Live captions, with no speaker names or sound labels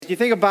you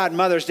think about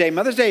Mother's Day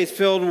is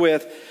filled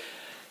with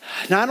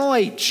not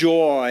only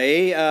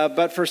joy,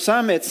 but for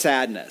some it's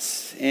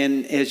sadness.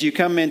 And as you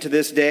come into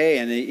this day,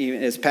 and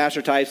even as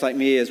pastor types like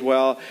me as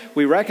well,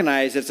 we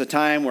recognize it's a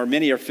time where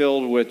many are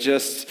filled with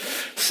just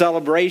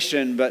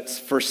celebration, but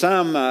for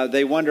some,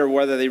 they wonder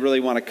whether they really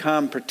want to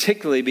come,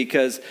 particularly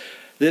because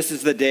this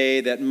is the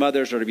day that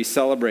mothers are to be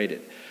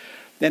celebrated.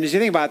 And as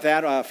you think about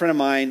that, a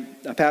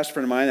pastor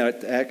friend of mine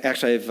that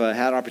actually I've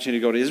had an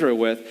opportunity to go to Israel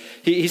with,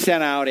 he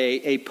sent out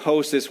a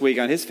post this week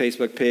on his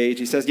Facebook page.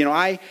 He says,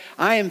 I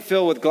am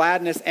filled with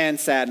gladness and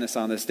sadness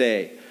on this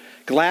day.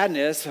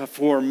 Gladness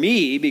for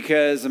me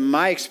because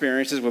my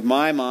experiences with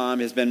my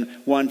mom has been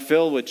one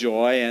filled with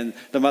joy, and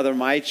the mother of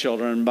my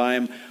children. But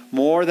I'm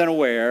more than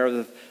aware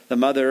of the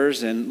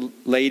mothers and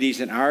ladies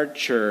in our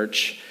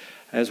church,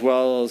 as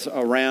well as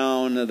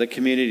around the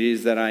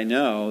communities that I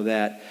know,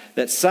 that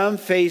some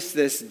face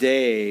this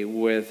day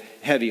with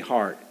heavy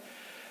heart.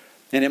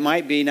 And it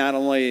might be not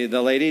only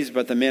the ladies,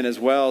 but the men as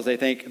well, as they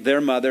think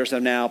their mothers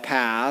have now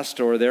passed,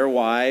 or their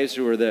wives,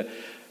 who are the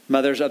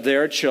mothers of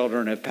their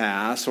children, have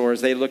passed, or as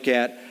they look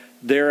at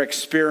their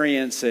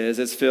experiences,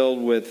 it's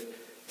filled with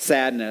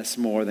sadness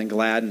more than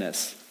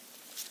gladness.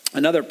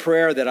 Another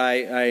prayer that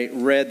I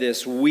read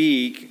this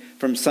week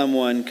from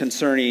someone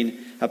concerning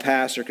a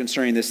pastor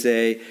concerning this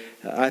day,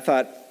 I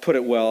thought put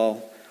it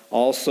well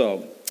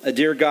also.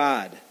 Dear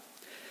God,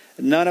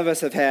 none of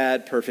us have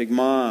had perfect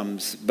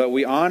moms, but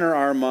we honor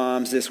our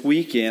moms this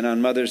weekend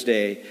on Mother's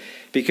Day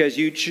because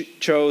you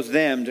chose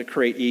them to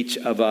create each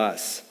of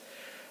us.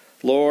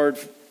 Lord,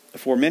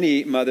 for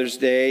many, Mother's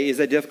Day is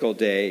a difficult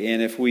day,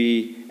 and if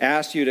we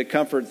ask you to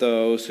comfort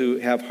those who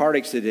have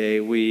heartaches today,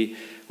 we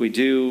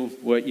do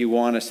what you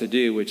want us to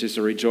do, which is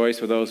to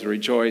rejoice with those who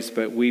rejoice,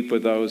 but weep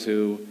with those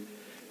who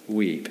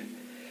weep.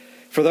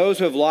 For those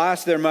who have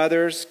lost their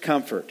mothers,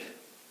 comfort.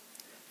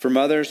 For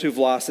mothers who've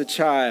lost a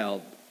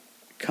child,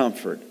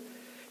 comfort.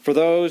 For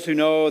those who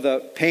know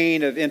the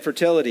pain of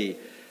infertility,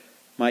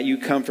 might you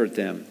comfort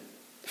them.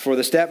 For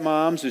the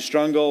stepmoms who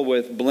struggle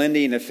with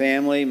blending a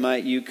family,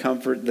 might you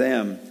comfort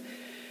them.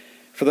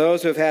 For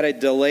those who have had a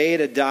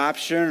delayed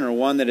adoption or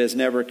one that has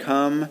never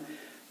come,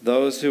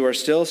 those who are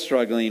still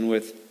struggling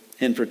with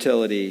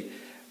infertility,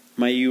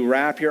 may you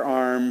wrap your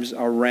arms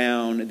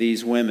around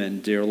these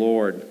women, dear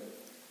Lord.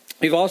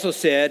 We've also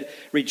said,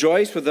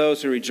 rejoice with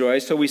those who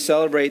rejoice, so we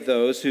celebrate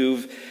those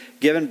who've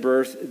given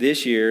birth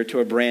this year to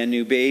a brand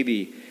new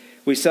baby.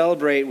 We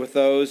celebrate with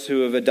those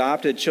who have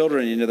adopted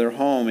children into their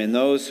home and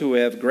those who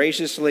have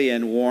graciously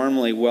and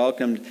warmly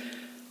welcomed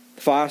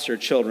foster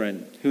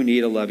children who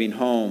need a loving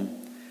home.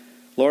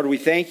 Lord, we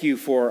thank you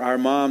for our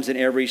moms in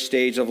every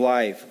stage of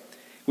life.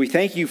 We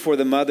thank you for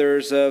the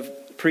mothers of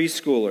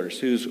preschoolers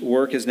whose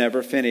work is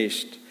never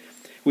finished.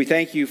 We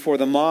thank you for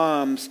the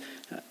moms.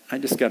 I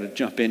just got to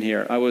jump in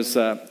here. I was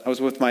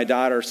with my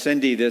daughter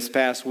Cindy this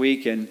past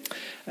week,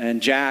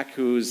 and Jack,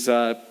 who's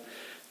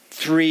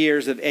 3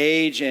 years of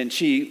age, and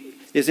she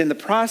is in the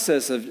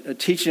process of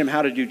teaching him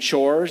how to do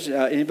chores.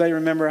 Anybody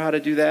remember how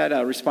to do that?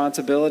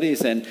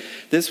 Responsibilities. And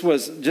this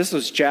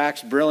was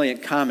Jack's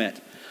brilliant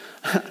comment.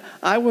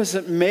 I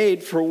wasn't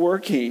made for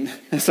working.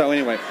 So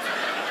anyway,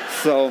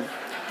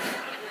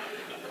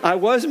 I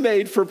was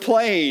made for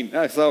playing.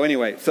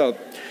 So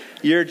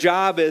your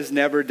job is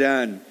never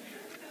done.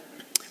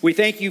 We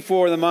thank you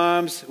for the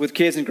moms with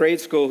kids in grade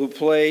school who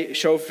play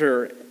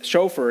chauffeur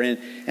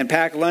and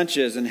pack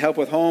lunches and help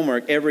with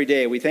homework every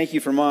day. We thank you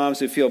for moms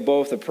who feel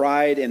both the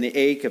pride and the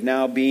ache of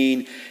now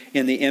being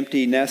in the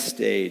empty nest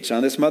stage.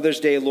 On this Mother's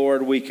Day,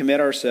 Lord, we commit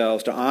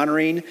ourselves to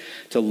honoring,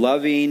 to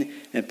loving,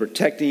 and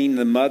protecting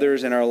the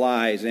mothers in our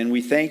lives. And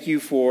we thank you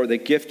for the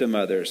gift of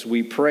mothers.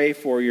 We pray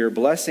for your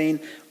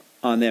blessing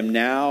on them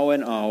now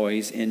and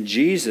always. In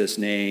Jesus'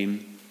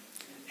 name,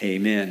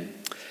 amen.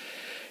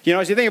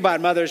 As you think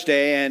about Mother's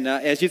Day, and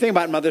I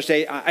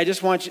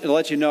just want to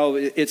let you know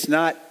it's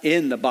not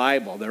in the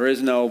Bible. There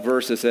is no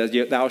verse that says,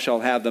 thou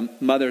shalt have the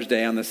Mother's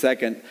Day on the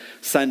second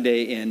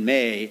Sunday in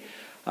May.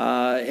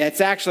 It's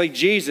actually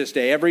Jesus'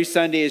 Day. Every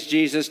Sunday is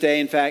Jesus'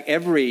 Day. In fact,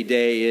 every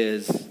day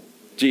is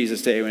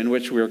Jesus' Day, in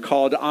which we're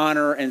called to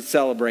honor and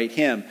celebrate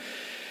Him.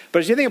 But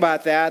as you think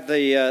about that,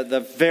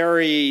 the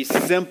very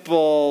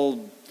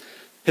simple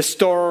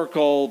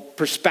historical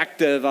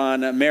perspective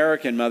on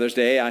American Mother's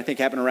Day, I think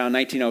happened around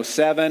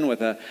 1907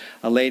 with a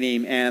lady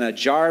named Anna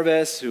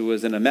Jarvis, who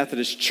was in a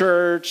Methodist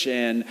church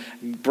and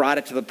brought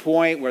it to the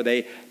point where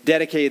they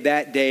dedicated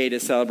that day to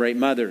celebrate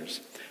mothers.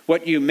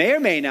 What you may or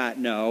may not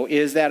know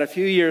is that a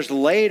few years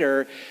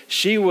later,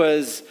 she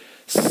was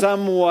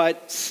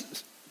somewhat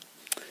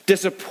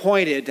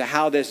disappointed to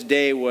how this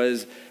day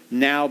was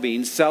now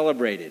being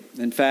celebrated.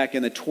 In fact,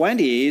 in the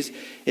 20s,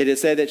 it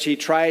is said that she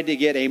tried to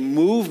get a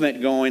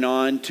movement going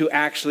on to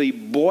actually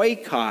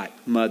boycott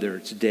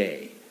Mother's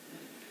Day.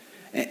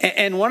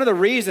 And one of the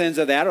reasons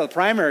of that, or the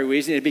primary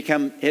reason,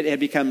 it had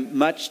become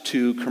much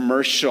too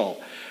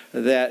commercial.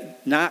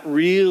 That not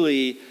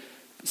really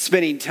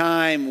spending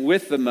time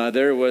with the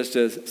mother was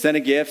to send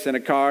a gift, send a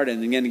card,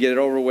 and then get it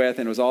over with.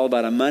 And it was all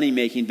about a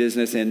money-making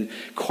business in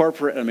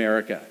corporate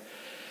America.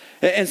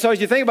 And so as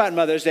you think about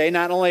Mother's Day,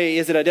 not only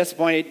is it a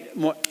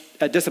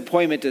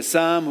disappointment to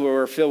some who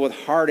are filled with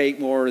heartache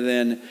more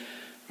than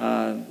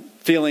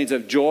feelings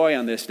of joy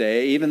on this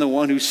day, even the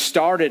one who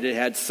started it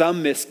had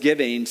some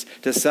misgivings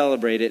to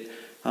celebrate it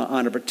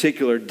on a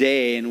particular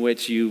day in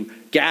which you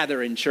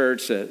gather in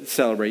church to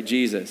celebrate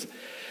Jesus.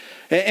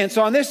 And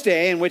so on this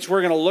day in which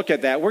we're going to look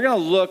at that, we're going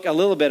to look a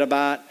little bit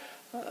about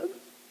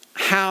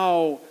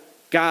how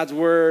God's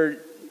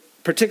Word,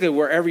 particularly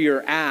wherever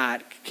you're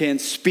at, can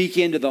speak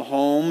into the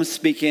home,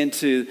 speak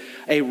into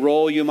a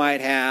role you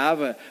might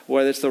have,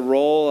 whether it's the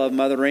role of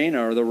mothering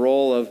or the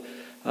role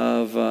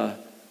of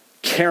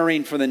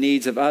caring for the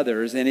needs of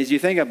others. And as you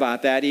think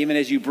about that, even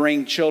as you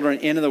bring children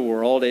into the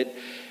world, it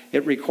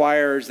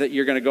requires that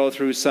you're going to go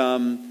through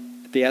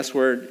some, the S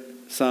word,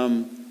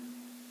 some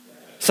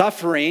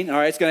suffering. All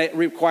right, it's going to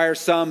require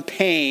some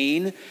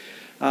pain.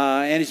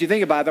 And as you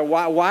think about that,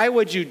 why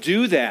would you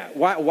do that?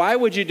 Why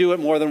would you do it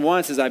more than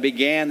once as I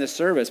began the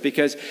service?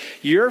 Because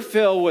you're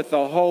filled with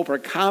the hope or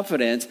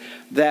confidence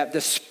that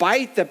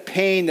despite the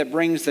pain that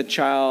brings the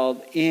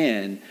child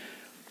in,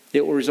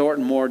 it will result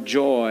in more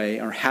joy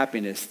or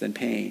happiness than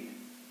pain.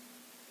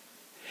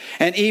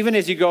 And even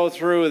as you go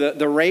through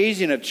the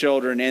raising of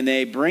children and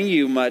they bring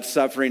you much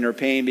suffering or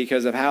pain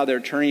because of how they're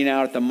turning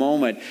out at the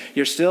moment,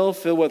 you're still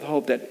filled with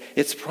hope that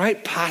it's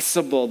quite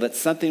possible that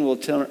something will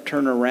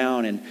turn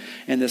around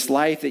in this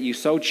life that you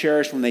so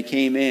cherished when they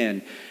came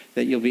in,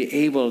 that you'll be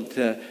able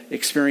to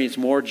experience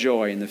more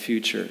joy in the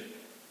future.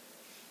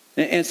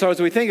 And so as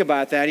we think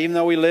about that, even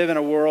though we live in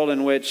a world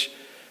in which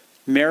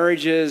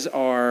marriages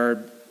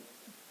are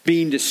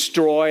being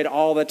destroyed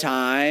all the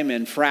time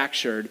and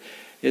fractured,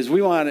 is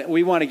we want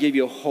to give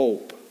you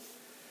hope.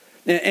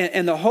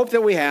 And the hope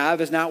that we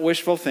have is not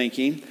wishful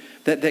thinking,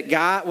 that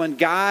God, when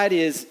God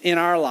is in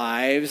our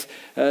lives,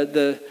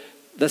 the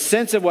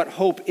sense of what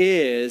hope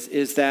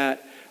is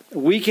that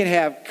we can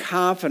have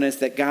confidence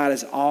that God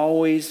is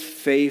always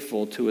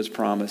faithful to his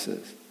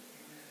promises.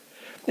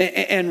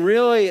 And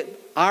really,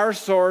 our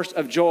source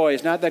of joy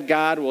is not that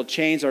God will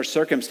change our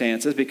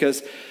circumstances,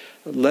 because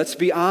let's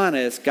be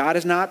honest, God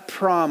has not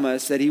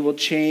promised that he will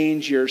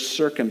change your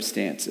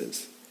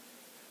circumstances.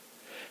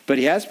 But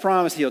he has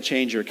promised he'll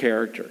change your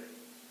character.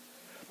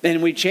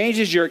 And when he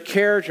changes your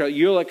character,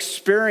 you'll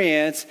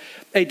experience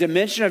a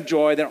dimension of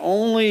joy that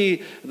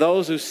only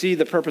those who see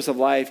the purpose of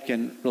life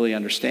can really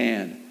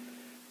understand.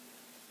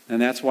 And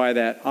that's why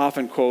that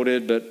often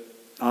quoted but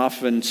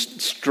often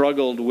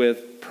struggled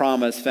with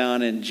promise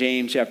found in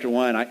James chapter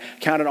 1. I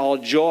count it all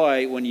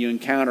joy when you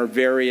encounter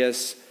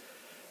various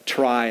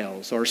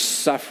trials or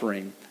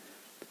suffering,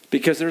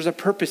 because there's a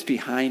purpose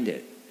behind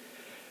it.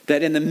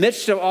 That in the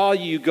midst of all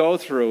you go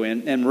through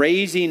and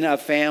raising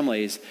of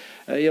families,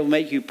 it'll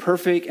make you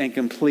perfect and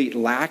complete,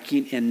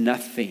 lacking in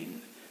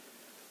nothing.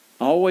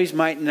 Always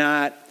might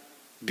not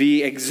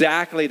be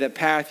exactly the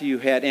path you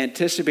had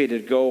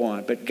anticipated to go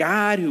on, but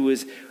God, who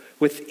is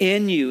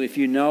within you, if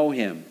you know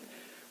him,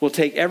 will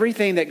take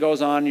everything that goes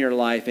on in your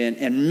life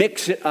and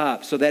mix it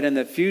up so that in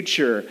the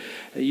future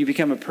you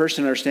become a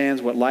person who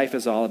understands what life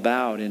is all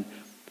about and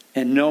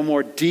know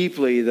more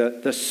deeply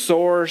the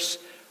source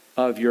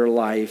of your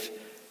life,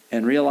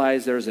 and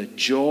realize there's a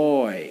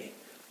joy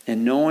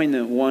in knowing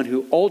the one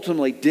who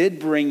ultimately did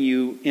bring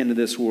you into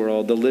this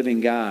world, the living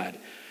God,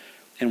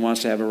 and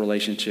wants to have a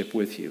relationship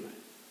with you.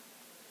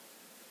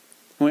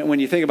 When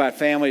you think about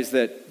families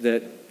that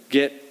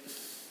get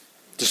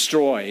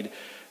destroyed,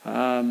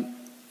 there's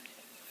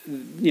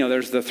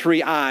the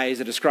 3 I's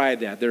that describe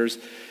that.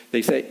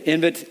 They say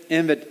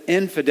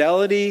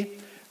infidelity,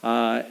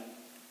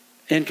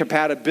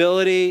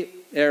 incompatibility,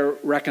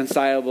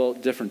 irreconcilable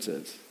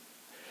differences.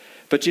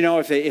 But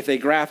if they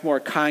graph more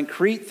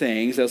concrete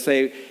things, they'll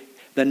say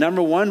the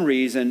number one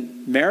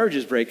reason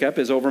marriages break up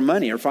is over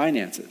money or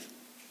finances.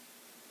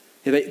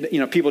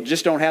 People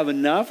just don't have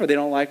enough, or they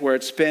don't like where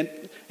it's spent,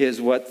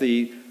 is what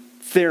the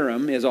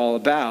theorem is all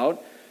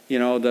about.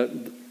 Jeff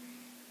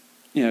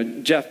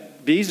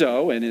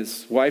Bezos and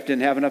his wife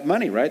didn't have enough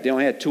money, right? They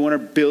only had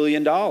 $200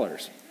 billion.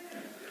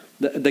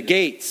 The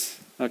Gates,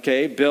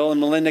 Bill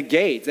and Melinda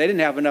Gates, they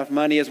didn't have enough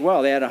money as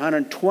well. They had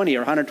 $120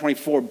 or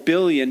 $124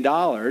 billion.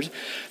 Now,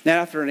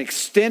 after an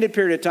extended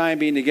period of time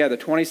being together,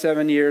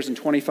 27 years and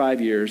 25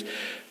 years,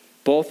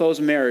 both those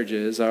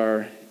marriages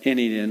are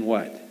ending in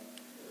what?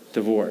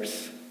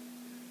 Divorce.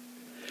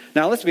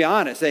 Now, let's be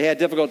honest. They had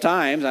difficult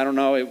times. I don't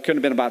know. It couldn't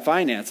have been about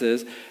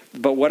finances.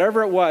 But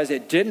whatever it was,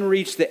 it didn't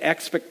reach the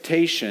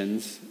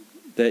expectations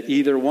that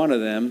either one of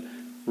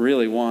them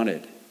really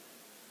wanted.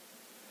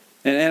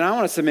 And I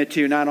want to submit to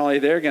you, not only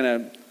they're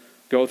going to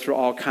go through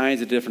all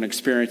kinds of different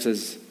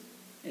experiences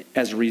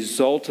as a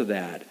result of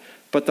that,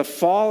 but the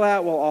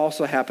fallout will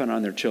also happen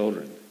on their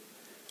children.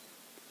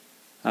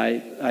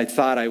 I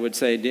thought I would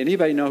say, did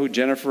anybody know who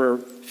Jennifer,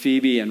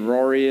 Phoebe, and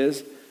Rory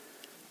is?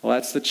 Well,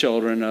 that's the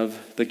children of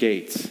the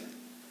Gates.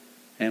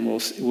 And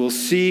we'll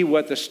see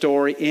what the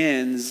story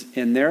ends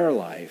in their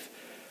life,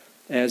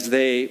 as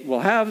they will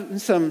have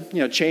some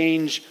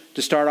change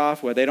to start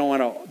off with. They don't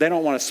want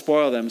to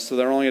spoil them, so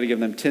they're only going to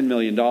give them $10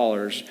 million,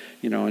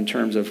 in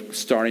terms of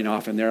starting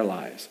off in their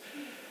lives.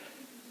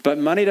 But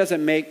money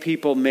doesn't make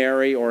people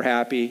merry or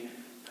happy,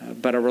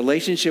 but a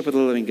relationship with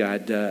the living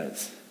God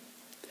does.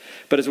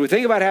 But as we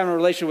think about having a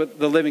relationship with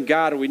the living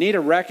God, we need to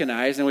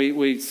recognize, and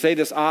we say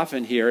this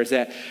often here, is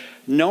that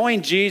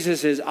knowing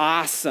Jesus is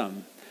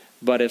awesome,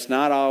 but it's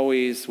not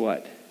always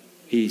what?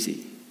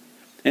 Easy.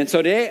 And so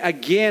today,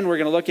 again, we're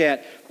going to look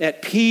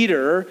at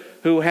Peter,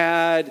 who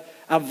had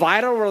a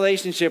vital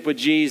relationship with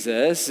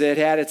Jesus. It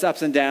had its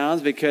ups and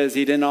downs because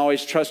he didn't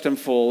always trust him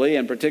fully,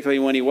 and particularly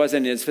when he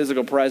wasn't in his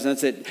physical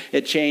presence,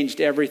 it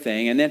changed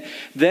everything. And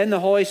then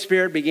the Holy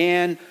Spirit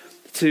began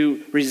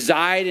to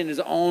reside in his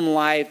own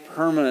life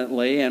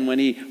permanently, and when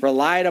he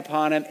relied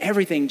upon him,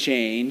 everything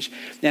changed.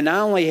 And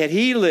not only had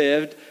he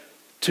lived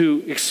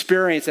to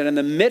experience it, in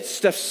the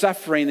midst of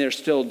suffering, there's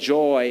still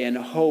joy and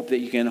hope that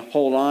you can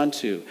hold on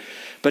to.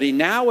 But he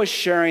now was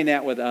sharing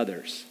that with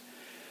others.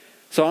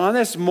 So on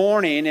this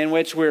morning in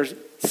which we're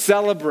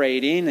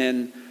celebrating,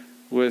 and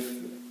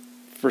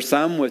for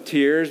some with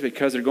tears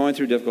because they're going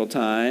through difficult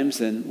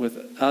times, and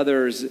with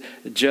others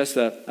just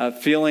a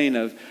feeling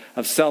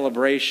of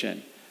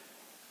celebration,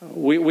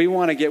 we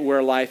want to get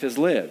where life is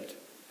lived.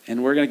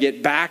 And we're going to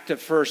get back to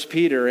 1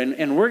 Peter.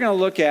 And we're going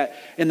to look at,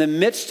 in the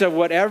midst of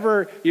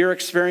whatever you're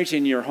experiencing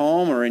in your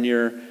home or in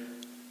your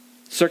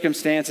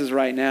circumstances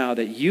right now,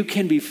 that you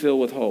can be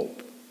filled with hope.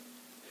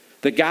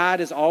 That God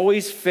is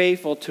always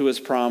faithful to his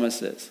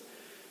promises.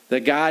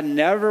 That God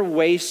never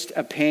wastes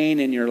a pain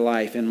in your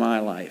life, in my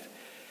life.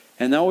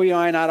 And though we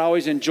might not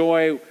always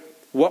enjoy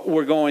what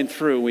we're going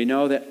through, we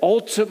know that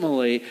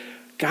ultimately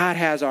God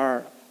has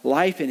our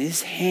life in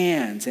his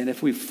hands. And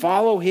if we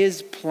follow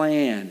his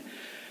plan,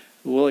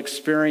 we'll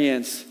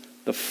experience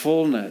the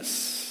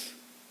fullness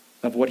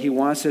of what he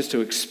wants us to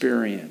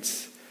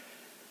experience.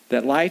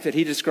 That life that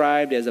he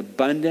described as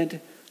abundant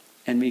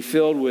and be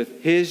filled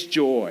with his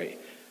joy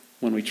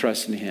when we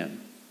trust in him.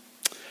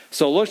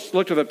 So let's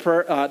look to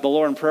the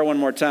Lord in prayer one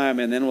more time,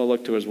 and then we'll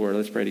look to his word.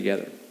 Let's pray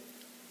together.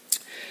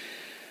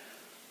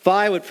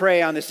 Father, I would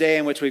pray on this day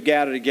in which we've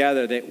gathered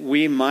together that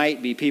we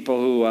might be people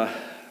who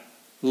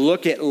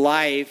look at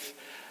life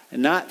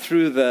not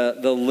through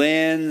the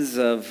lens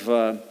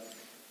of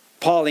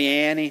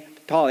Pollyanna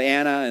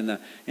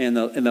and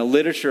the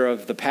literature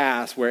of the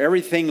past, where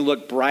everything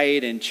looked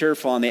bright and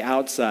cheerful on the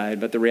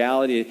outside, but the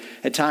reality,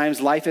 at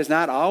times, life is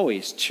not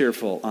always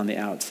cheerful on the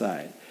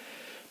outside.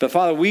 But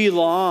Father, we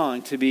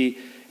long to be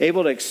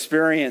able to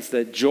experience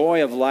the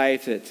joy of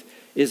life that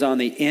is on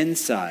the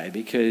inside,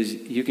 because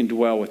you can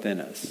dwell within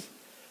us.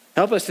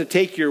 Help us to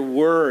take your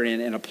word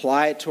and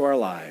apply it to our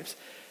lives.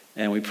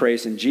 And we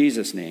praise in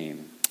Jesus'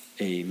 name.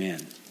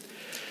 Amen.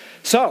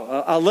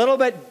 So, a little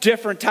bit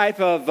different type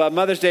of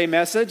Mother's Day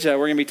message. We're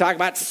going to be talking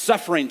about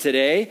suffering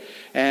today.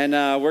 And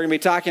we're going to be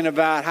talking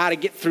about how to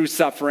get through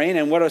suffering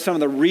and what are some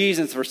of the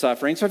reasons for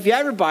suffering. So if you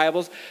have your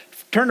Bibles,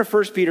 turn to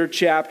 1 Peter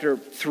chapter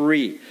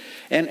 3.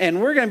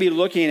 And we're going to be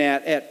looking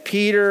at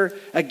Peter,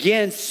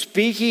 again,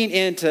 speaking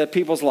into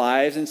people's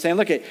lives and saying,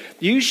 look,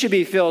 you should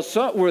be filled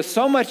with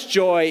so much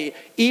joy,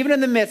 even in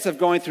the midst of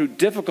going through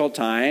difficult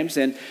times.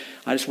 And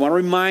I just want to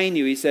remind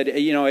you, he said,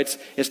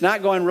 it's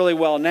not going really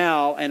well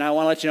now, and I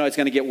want to let you know it's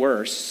going to get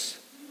worse.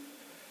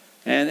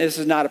 And this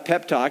is not a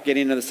pep talk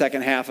getting into the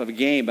second half of a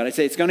game, but I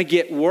say it's going to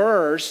get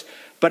worse,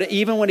 but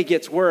even when it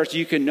gets worse,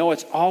 you can know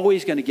it's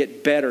always going to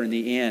get better in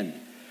the end.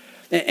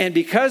 And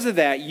because of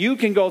that, you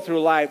can go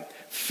through life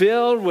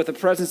filled with the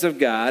presence of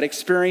God,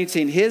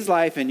 experiencing his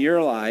life in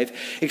your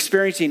life,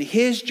 experiencing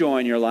his joy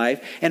in your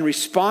life, and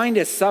respond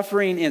to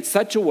suffering in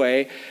such a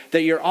way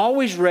that you're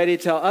always ready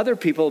to tell other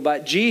people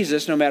about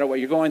Jesus no matter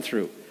what you're going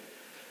through.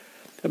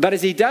 But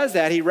as he does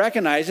that, he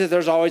recognizes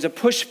there's always a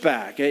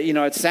pushback.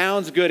 It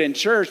sounds good in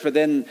church, but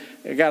then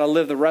you got to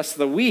live the rest of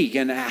the week.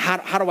 And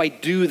how do I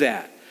do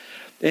that?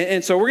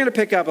 And so we're going to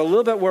pick up a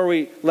little bit where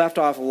we left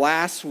off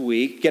last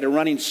week, get a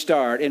running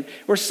start. And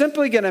we're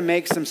simply going to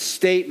make some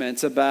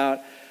statements about,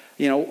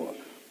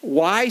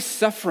 why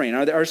suffering?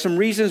 Are there some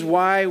reasons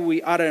why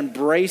we ought to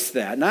embrace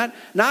that?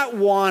 Not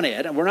want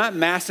it. We're not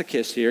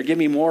masochists here. Give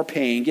me more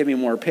pain. Give me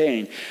more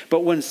pain.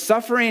 But when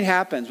suffering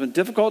happens, when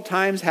difficult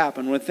times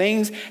happen, when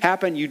things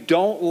happen you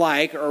don't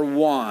like or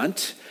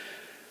want,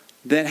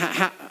 then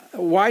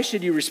why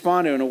should you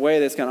respond to it in a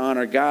way that's going to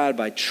honor God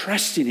by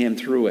trusting him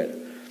through it?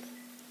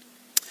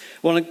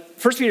 Well, in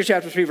 1 Peter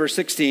chapter 3, verse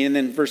 16, and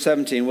then verse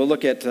 17, we'll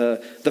look at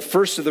the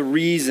first of the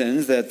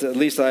reasons that at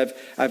least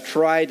I've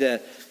tried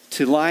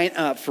to line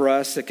up for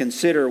us to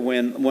consider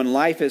when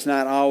life is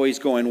not always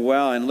going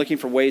well, and looking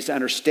for ways to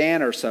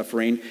understand our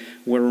suffering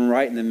when we're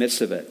right in the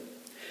midst of it.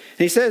 And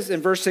he says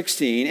in verse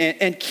 16,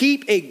 and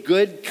keep a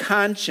good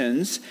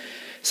conscience,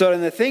 so in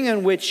the thing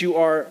in which you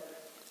are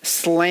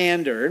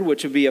slandered,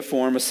 which would be a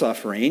form of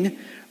suffering,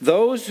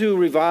 those who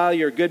revile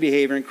your good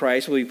behavior in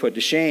Christ will be put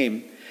to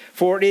shame.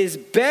 For it is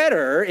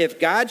better, if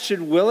God should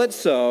will it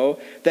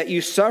so, that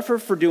you suffer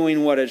for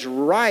doing what is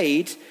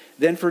right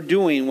than for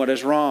doing what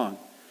is wrong.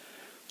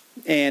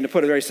 And to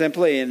put it very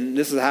simply, and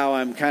this is how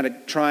I'm kind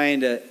of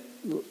trying to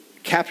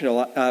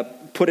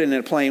put it in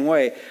a plain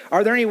way,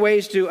 are there any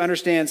ways to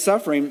understand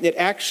suffering? It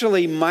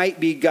actually might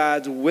be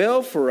God's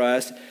will for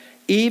us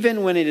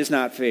even when it is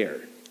not fair.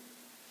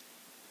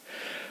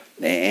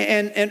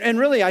 And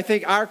really, I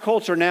think our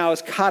culture now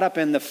is caught up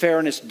in the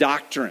fairness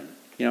doctrine.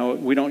 You know,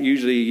 we don't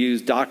usually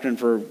use doctrine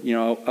for, a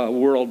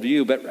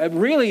worldview, but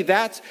really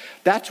that's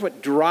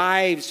what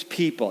drives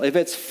people. If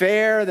it's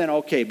fair, then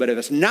okay. But if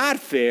it's not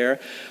fair,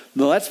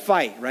 then let's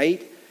fight,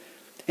 right?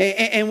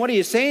 And what are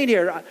you saying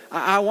here?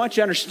 I want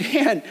you to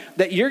understand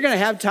that you're going to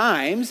have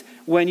times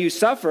when you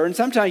suffer, and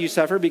sometimes you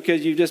suffer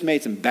because you just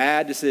made some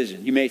bad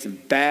decisions. You made some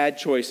bad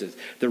choices.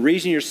 The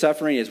reason you're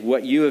suffering is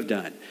what you have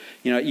done.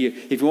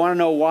 If you want to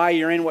know why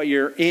you're in what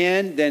you're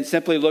in, then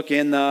simply look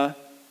in the...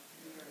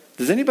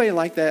 Does anybody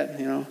like that?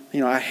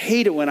 I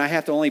hate it when I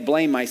have to only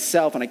blame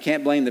myself and I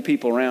can't blame the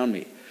people around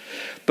me.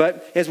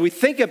 But as we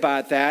think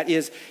about that,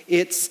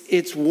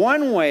 it's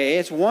one way,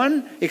 it's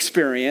one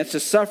experience to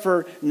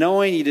suffer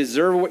knowing you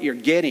deserve what you're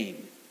getting.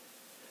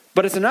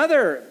 But it's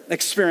another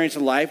experience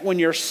in life when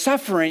you're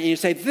suffering and you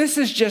say, this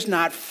is just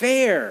not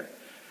fair.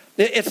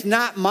 It's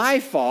not my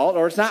fault,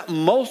 or it's not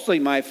mostly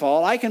my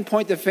fault. I can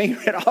point the finger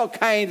at all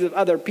kinds of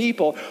other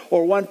people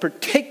or one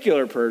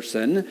particular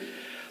person.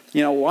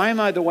 Why am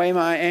I the way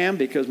I am?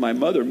 Because my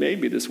mother made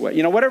me this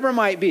way. Whatever it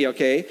might be,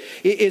 okay,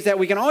 is that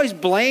we can always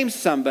blame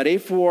somebody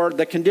for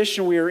the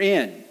condition we are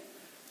in.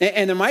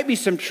 And there might be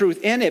some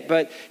truth in it,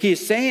 but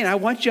he's saying, I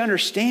want you to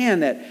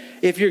understand that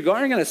if you're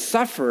going to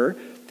suffer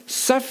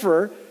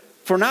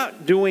for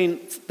not doing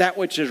that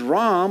which is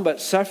wrong, but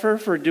suffer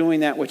for doing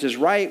that which is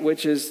right,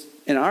 which is,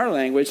 in our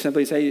language,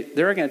 simply say,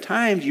 there are going to be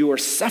times you are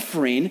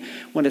suffering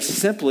when it's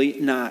simply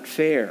not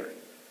fair.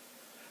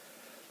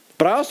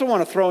 But I also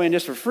want to throw in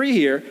just for free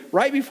here,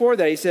 right before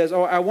that he says,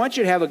 I want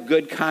you to have a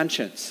good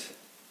conscience.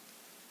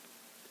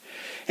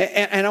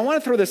 And I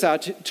want to throw this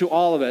out to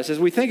all of us as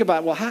we think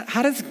about,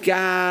 how does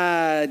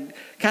God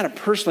kind of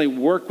personally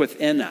work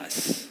within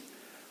us?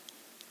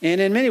 And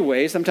in many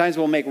ways, sometimes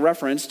we'll make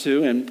reference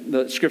to, and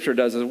the scripture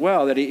does as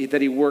well, that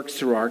he works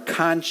through our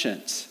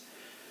conscience.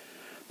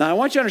 Now I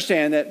want you to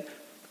understand that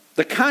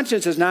the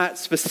conscience is not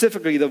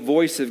specifically the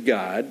voice of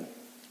God.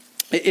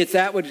 It's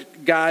that which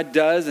God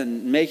does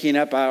in making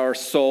up our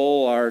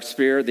soul, our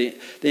spirit, the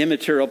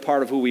immaterial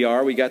part of who we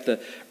are. We got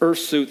the earth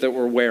suit that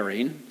we're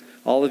wearing.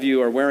 All of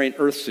you are wearing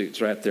earth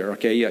suits right there,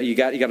 okay? You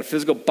got a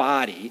physical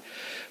body,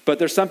 but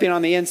there's something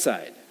on the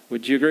inside.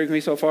 Would you agree with me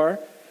so far?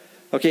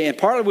 Okay, and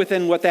part of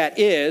within what that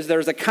is,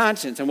 there's a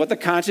conscience. And what the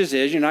conscience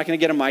is, you're not going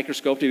to get a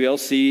microscope to be able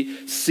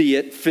to see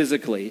it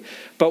physically.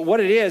 But what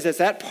it is, it's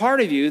that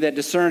part of you that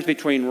discerns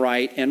between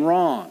right and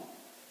wrong.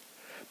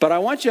 But I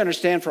want you to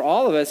understand, for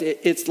all of us,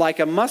 it's like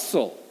a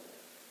muscle.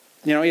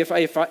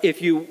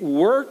 If you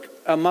work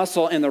a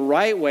muscle in the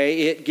right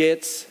way, it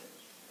gets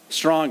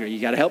stronger. You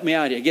got to help me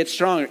out here. It gets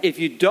stronger. If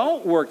you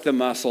don't work the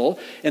muscle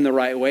in the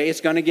right way,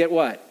 it's going to get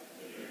what?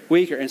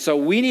 Weaker. And so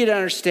we need to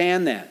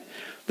understand that.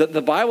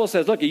 The Bible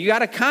says, look, you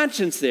got a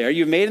conscience there.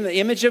 You've made in the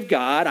image of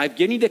God. I've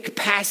given you the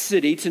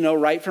capacity to know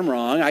right from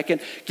wrong. I can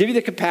give you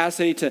the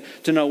capacity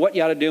to know what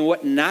you ought to do and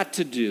what not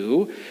to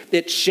do.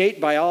 It's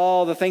shaped by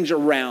all the things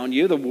around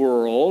you, the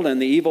world,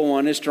 and the evil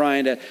one is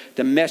trying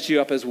to mess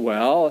you up as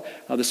well.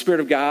 The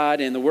Spirit of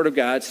God and the Word of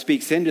God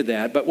speaks into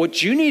that. But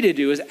what you need to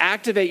do is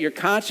activate your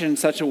conscience in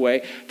such a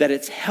way that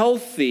it's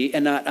healthy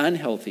and not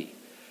unhealthy.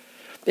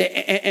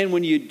 And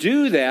when you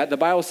do that, the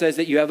Bible says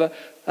that you have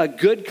a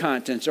good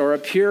conscience or a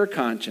pure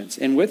conscience.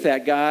 And with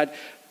that, God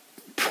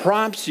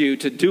prompts you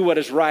to do what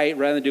is right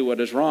rather than do what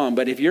is wrong.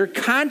 But if your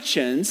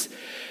conscience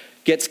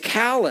gets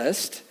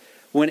calloused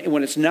when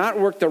it's not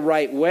worked the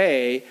right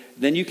way,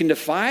 then you can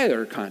defy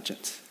their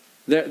conscience.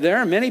 There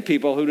are many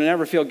people who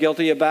never feel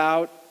guilty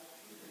about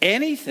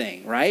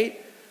anything, right?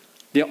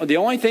 The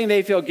only thing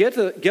they feel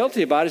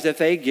guilty about is if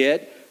they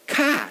get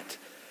caught.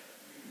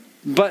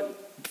 But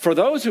for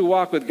those who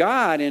walk with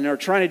God and are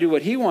trying to do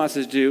what he wants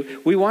us to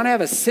do, we want to have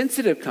a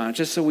sensitive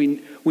conscience so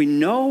we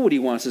know what he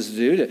wants us to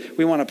do.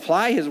 We want to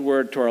apply his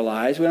word to our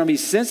lives. We want to be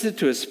sensitive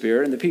to his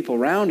spirit and the people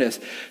around us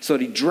so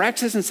that he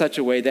directs us in such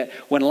a way that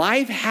when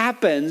life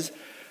happens,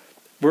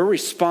 we're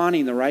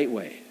responding the right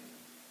way.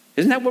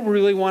 Isn't that what we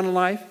really want in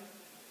life?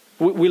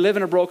 We live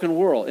in a broken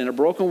world. In a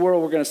broken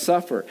world, we're going to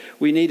suffer.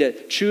 We need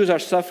to choose our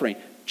suffering.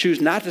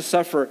 Choose not to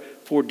suffer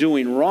for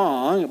doing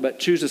wrong, but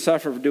choose to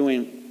suffer for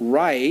doing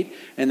right.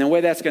 And the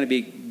way that's going to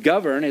be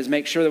governed is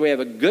make sure that we have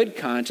a good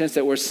conscience,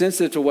 that we're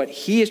sensitive to what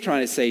he is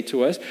trying to say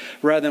to us,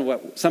 rather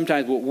than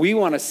sometimes what we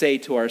want to say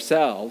to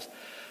ourselves.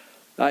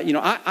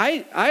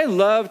 I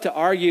love to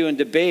argue and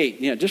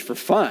debate, just for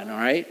fun, all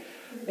right?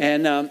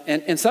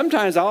 And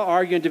sometimes I'll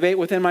argue and debate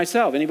within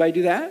myself. Anybody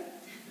do that?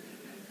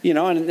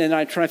 And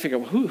I try to figure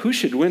out who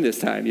should win this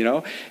time,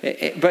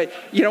 But,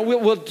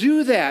 we'll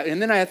do that.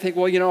 And then I think,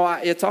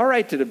 it's all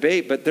right to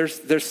debate, but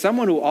there's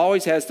someone who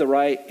always has the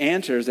right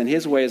answers, and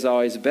his way is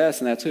always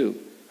best, and that's who?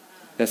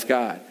 That's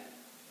God.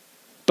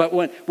 But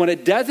when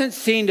it doesn't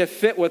seem to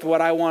fit with what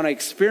I want to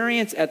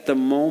experience at the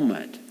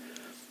moment,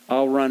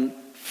 I'll run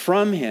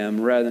from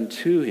him rather than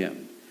to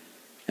him.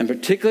 And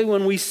particularly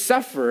when we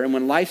suffer and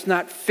when life's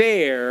not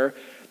fair,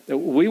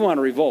 we want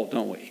to revolt,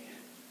 don't we?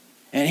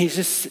 And he's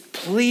just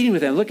pleading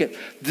with them. Look,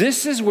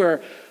 this is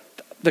where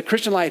the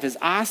Christian life is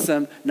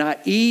awesome, not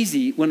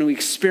easy. When we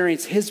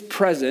experience his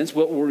presence,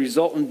 what will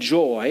result in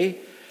joy.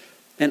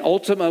 And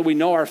ultimately, we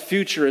know our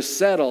future is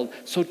settled.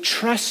 So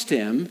trust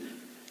him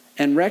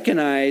and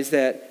recognize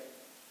that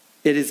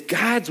it is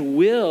God's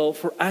will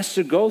for us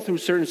to go through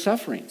certain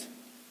sufferings.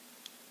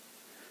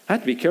 I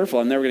have to be careful.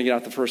 I'm never going to get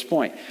out the first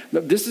point.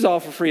 But this is all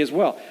for free as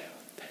well.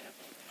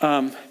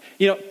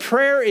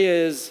 Prayer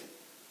is,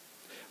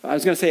 I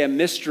was going to say a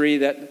mystery.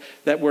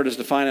 That word is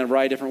defined in a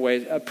variety of different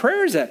ways.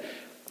 Prayer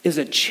is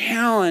a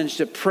challenge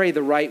to pray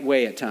the right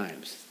way at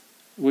times.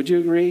 Would you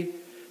agree?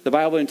 The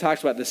Bible even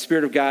talks about the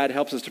Spirit of God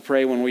helps us to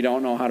pray when we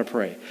don't know how to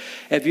pray.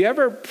 Have you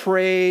ever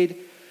prayed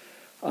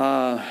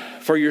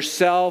for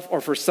yourself or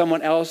for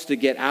someone else to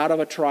get out of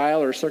a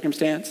trial or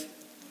circumstance?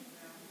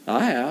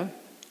 I have.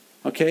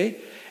 Okay?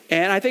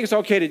 And I think it's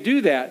okay to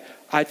do that.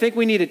 I think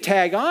we need to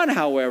tag on,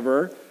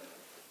 however,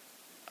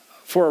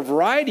 for a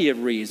variety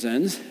of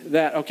reasons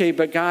that, okay,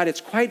 but God, it's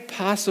quite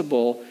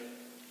possible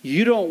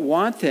you don't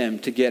want them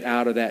to get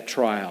out of that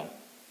trial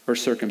or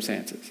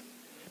circumstances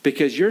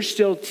because you're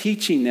still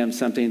teaching them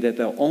something that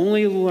they'll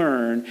only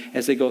learn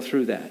as they go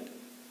through that.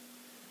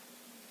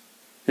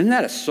 Isn't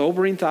that a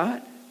sobering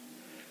thought?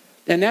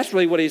 And that's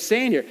really what he's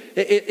saying here.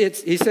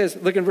 He says,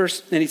 look in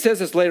verse, and he says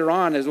this later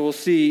on, as we'll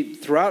see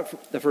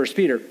throughout the 1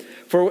 Peter.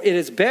 For it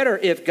is better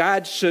if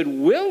God should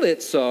will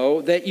it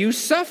so that you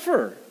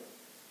suffer.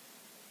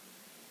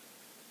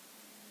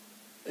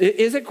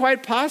 Is it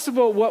quite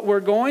possible what we're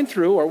going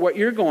through or what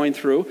you're going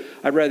through?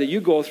 I'd rather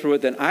you go through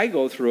it than I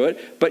go through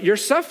it, but you're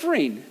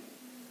suffering.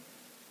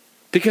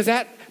 Because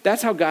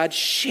that's how God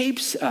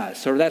shapes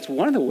us, or that's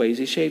one of the ways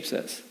he shapes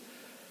us.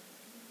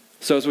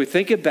 So as we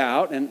think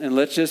about, and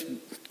let's just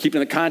keep in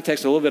the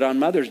context a little bit on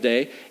Mother's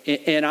Day,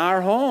 in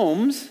our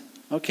homes,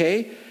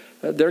 okay,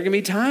 there are going to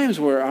be times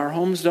where our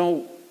homes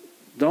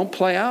don't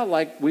play out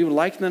like we would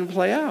like them to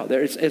play out.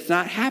 It's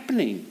not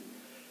happening.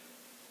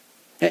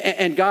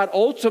 And God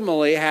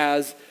ultimately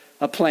has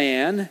a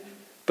plan,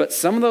 but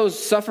some of those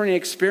suffering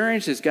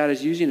experiences God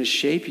is using to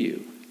shape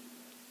you,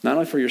 not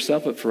only for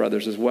yourself but for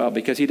others as well,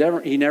 because he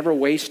never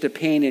wastes a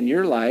pain in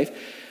your life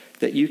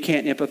that you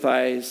can't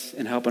empathize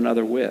and help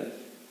another with.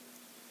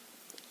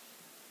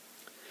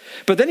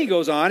 But then he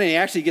goes on and he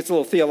actually gets a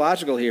little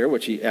theological here,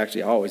 which he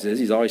actually always is.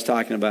 He's always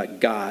talking about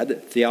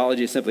God.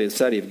 Theology is simply the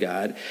study of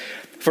God.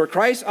 For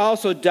Christ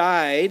also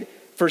died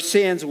for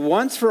sins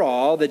once for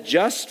all, the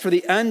just for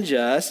the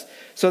unjust,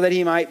 so that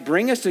he might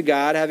bring us to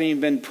God, having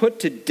been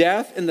put to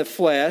death in the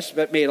flesh,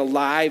 but made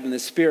alive in the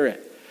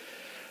spirit.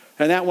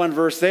 And that one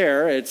verse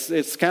there,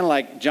 it's kind of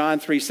like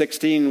John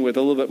 3:16 with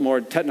a little bit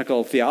more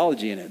technical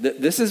theology in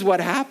it. This is what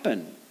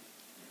happened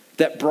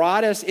that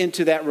brought us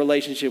into that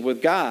relationship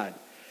with God.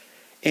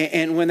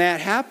 And when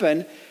that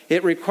happened,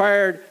 it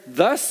required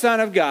the Son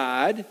of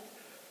God,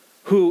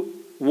 who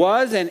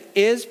was and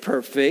is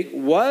perfect,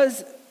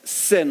 was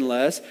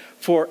sinless,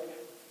 for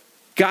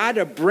God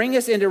to bring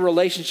us into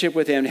relationship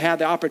with him, have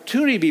the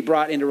opportunity to be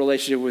brought into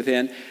relationship with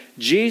him.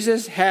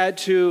 Jesus had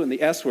to, and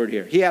the S word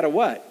here, he had to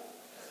what?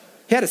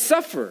 He had to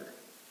suffer.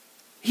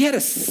 He had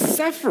to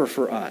suffer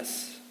for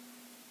us.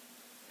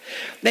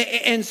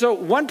 And so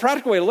one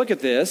practical way to look at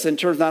this, in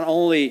terms of not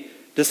only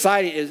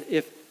deciding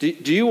is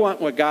do you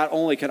want what God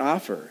only can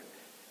offer,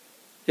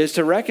 is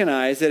to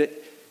recognize that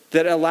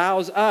it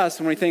allows us,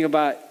 when we think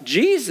about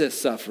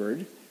Jesus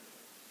suffered,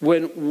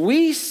 when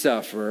we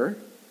suffer,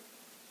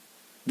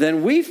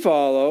 then we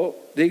follow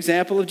the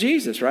example of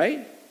Jesus,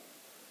 right?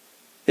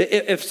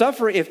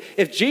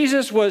 If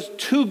Jesus was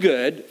too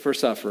good for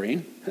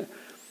suffering,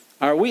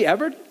 are we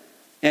ever,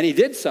 and he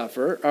did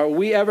suffer, are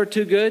we ever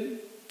too good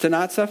to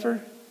not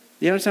suffer?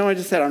 You understand what I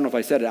just said? I don't know if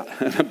I said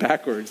it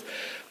backwards.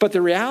 But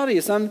the reality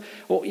is,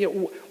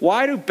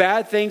 why do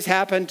bad things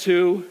happen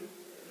to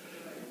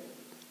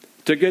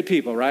good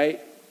people,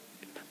 right?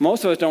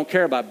 Most of us don't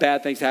care about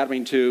bad things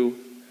happening to,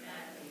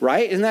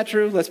 right? Isn't that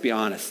true? Let's be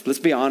honest. Let's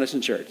be honest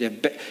in church.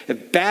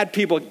 If bad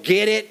people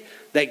get it,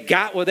 they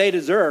got what they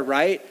deserve,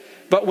 right?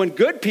 But when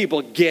good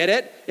people get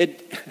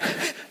it,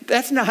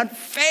 that's not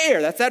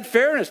fair. That's that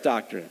fairness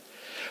doctrine.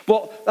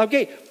 Well,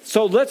 okay,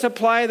 so let's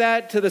apply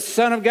that to the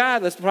Son of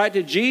God. Let's apply it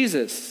to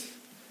Jesus.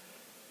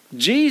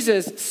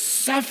 Jesus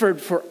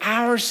suffered for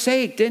our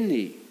sake, didn't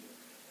he?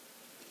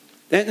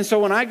 And so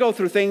when I go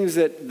through things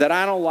that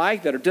I don't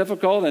like, that are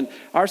difficult, and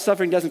our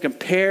suffering doesn't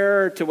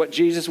compare to what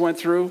Jesus went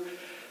through,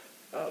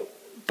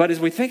 but as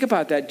we think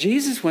about that,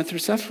 Jesus went through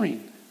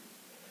suffering.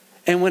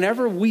 And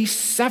whenever we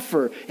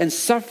suffer and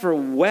suffer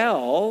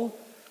well,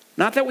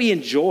 not that we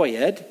enjoy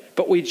it,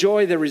 but we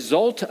enjoy the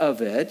result of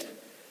it,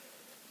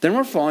 then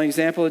we're following the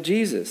example of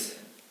Jesus.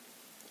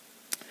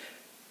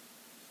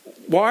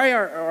 Why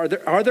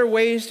are there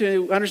ways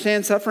to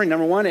understand suffering?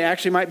 Number one, it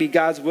actually might be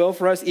God's will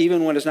for us,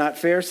 even when it's not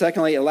fair.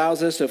 Secondly, it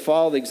allows us to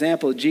follow the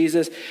example of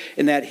Jesus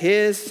in that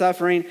his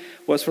suffering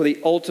was for the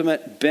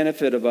ultimate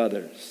benefit of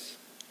others.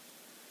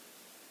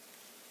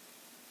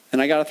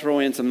 And I got to throw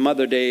in some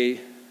Mother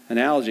Day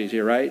analogies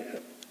here, right?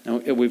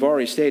 And we've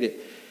already stated,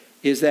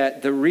 is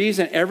that the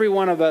reason every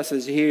one of us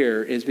is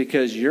here is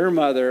because your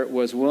mother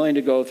was willing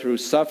to go through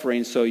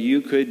suffering so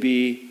you could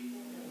be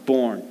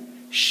born.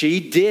 She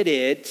did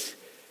it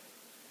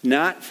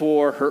not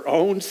for her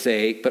own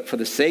sake, but for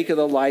the sake of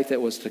the life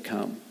that was to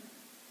come.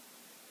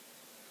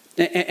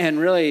 And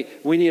really,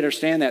 we need to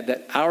understand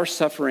that our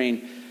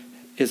suffering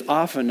is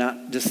often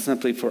not just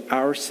simply for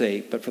our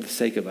sake, but for the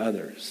sake of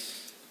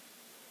others.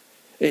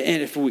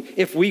 And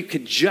if we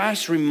could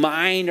just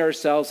remind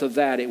ourselves of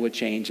that, it would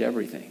change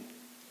everything.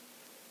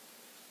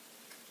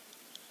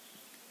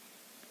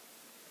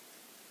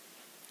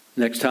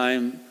 Next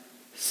time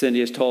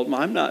Cindy is told,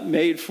 I'm not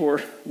made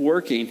for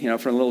working,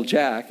 from little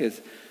Jack,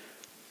 is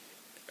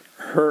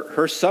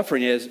her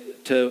suffering is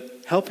to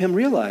help him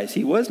realize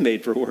he was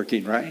made for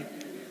working, right?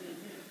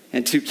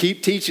 And to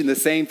keep teaching the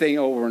same thing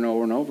over and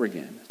over and over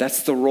again.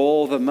 That's the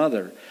role of a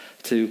mother,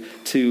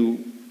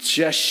 to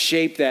just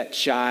shape that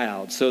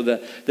child so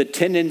the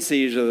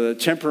tendencies or the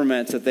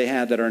temperaments that they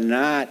have that are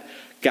not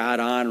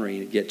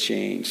God-honoring get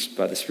changed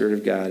by the Spirit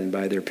of God and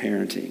by their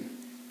parenting.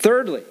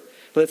 Thirdly,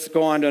 let's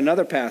go on to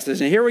another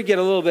passage. And here we get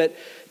a little bit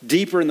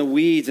deeper in the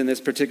weeds in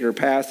this particular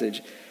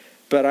passage.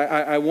 But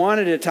I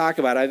wanted to talk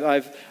about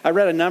it. I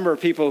read a number of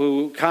people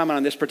who comment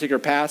on this particular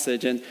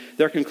passage, and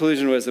their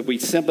conclusion was that we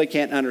simply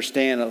can't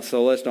understand it,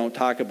 so let's don't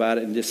talk about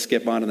it and just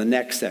skip on to the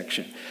next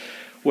section.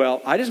 Well,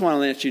 I just want to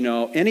let you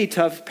know, any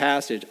tough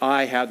passage,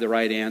 I have the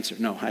right answer.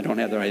 No, I don't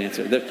have the right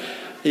answer.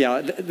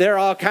 There are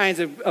all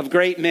kinds of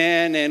great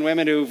men and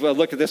women who've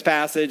looked at this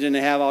passage and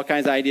have all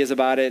kinds of ideas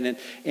about it.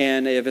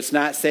 And if it's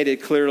not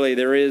stated clearly,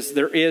 there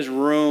is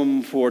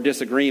room for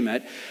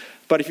disagreement.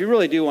 But if you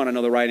really do want to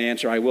know the right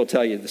answer, I will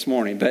tell you this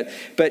morning. But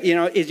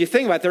as you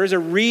think about it, there is a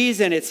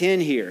reason it's in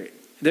here.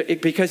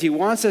 Because he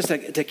wants us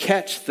to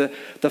catch the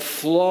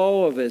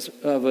flow of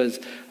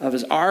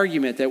his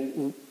argument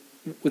that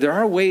there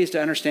are ways to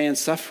understand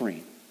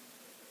suffering.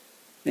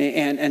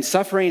 And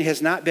suffering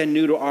has not been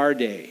new to our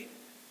day.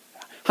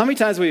 How many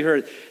times have we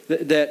heard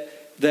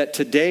that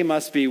today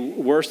must be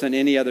worse than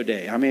any other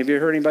day? I mean, have you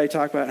heard anybody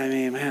talk about,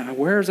 man,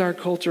 where's our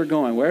culture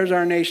going? Where's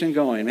our nation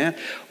going, man?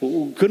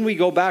 Couldn't we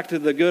go back to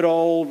the good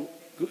old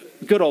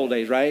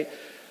days, right?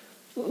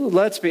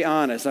 Let's be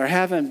honest. There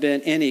haven't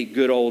been any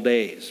good old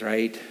days,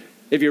 right?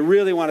 If you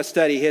really want to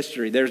study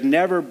history, there's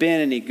never been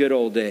any good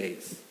old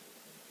days.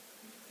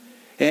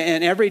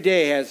 And every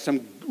day has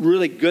some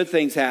really good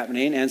things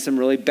happening and some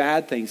really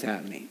bad things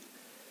happening.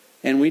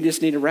 And we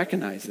just need to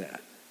recognize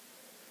that.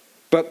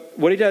 But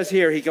what he does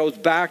here, he goes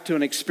back to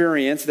an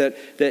experience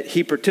that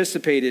he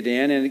participated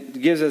in, and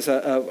it gives us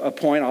a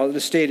point. I'll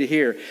just state it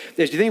here.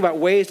 As you think about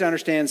ways to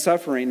understand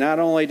suffering, not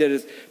only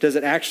does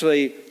it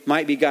actually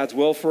might be God's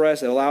will for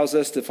us, it allows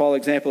us to follow the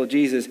example of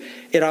Jesus.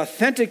 It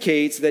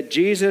authenticates that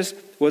Jesus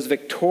was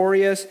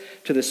victorious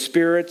to the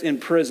spirits in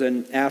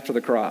prison after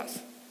the cross.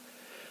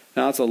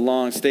 Now, that's a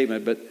long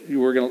statement, but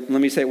let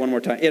me say it one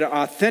more time. It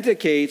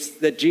authenticates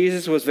that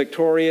Jesus was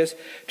victorious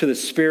to the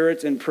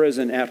spirits in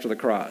prison after the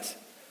cross.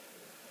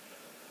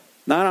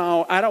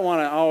 Now, I don't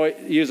want to always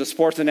use a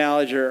sports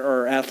analogy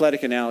or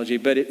athletic analogy,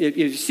 but if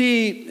you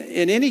see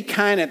in any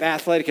kind of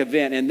athletic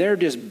event, and they're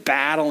just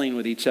battling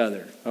with each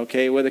other,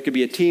 okay, whether it could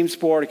be a team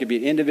sport, it could be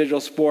an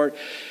individual sport,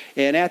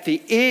 and at the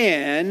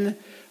end,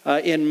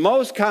 in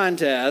most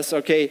contests,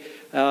 okay,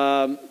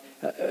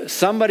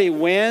 somebody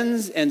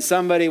wins and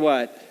somebody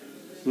what?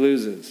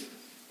 Loses.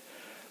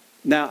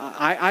 Now,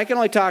 I can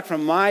only talk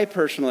from my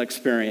personal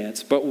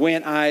experience, but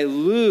when I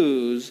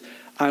lose,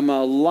 I'm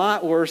a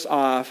lot worse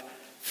off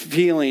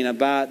feeling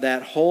about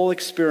that whole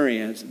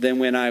experience than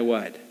when I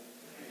what?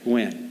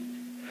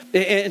 Win.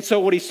 And so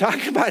what he's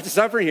talking about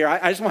suffering here,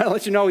 I just want to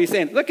let you know he's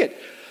saying, look at,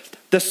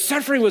 the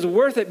suffering was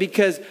worth it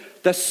because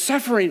the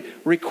suffering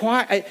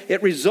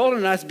it resulted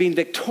in us being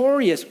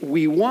victorious.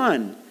 We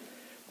won.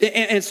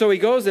 And so he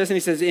goes this and he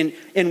says,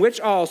 in which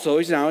also,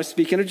 he's now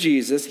speaking of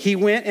Jesus, he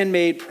went and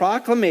made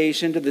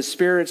proclamation to the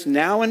spirits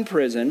now in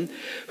prison,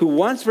 who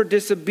once were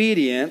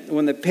disobedient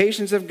when the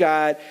patience of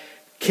God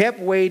kept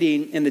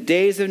waiting in the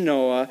days of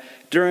Noah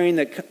during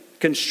the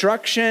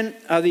construction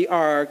of the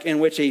ark, in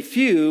which a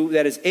few,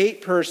 that is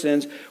 8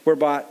 persons, were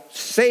brought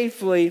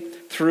safely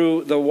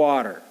through the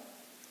water.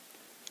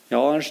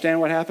 Y'all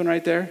understand what happened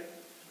right there?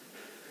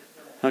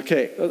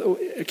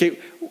 Okay.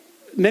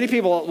 Many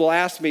people will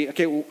ask me,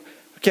 okay,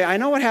 I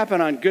know what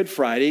happened on Good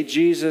Friday.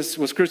 Jesus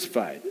was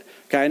crucified.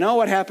 Okay, I know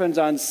what happens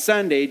on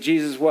Sunday.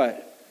 Jesus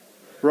what?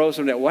 Rose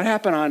from the dead. What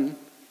happened on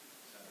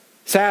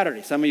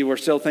Saturday? Some of you were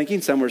still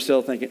thinking. Some were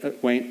still thinking,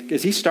 wait,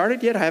 is he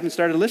started yet? I haven't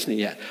started listening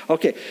yet.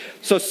 Okay,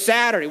 so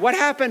Saturday. What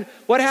happened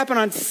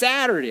on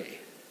Saturday?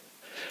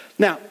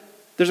 Now,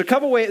 there's a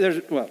couple ways.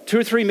 There's 2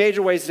 or 3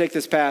 major ways to take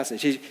this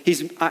passage.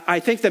 I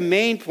think the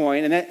main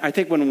point, and I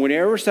think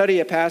whenever we study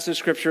a passage of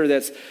Scripture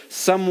that's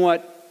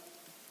somewhat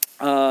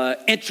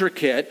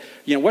intricate,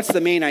 what's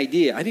the main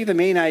idea? I think the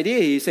main idea,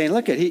 he's saying,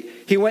 look,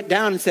 he went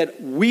down and said,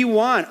 we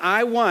won.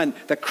 I won.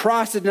 The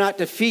cross did not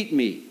defeat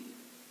me.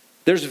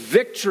 There's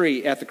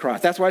victory at the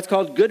cross. That's why it's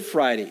called Good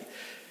Friday.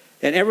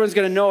 And everyone's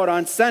going to know it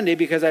on Sunday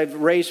because I've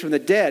raised from the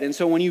dead. And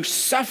so when you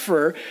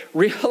suffer,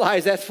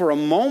 realize that's for a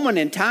moment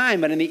in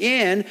time, but in the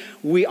end,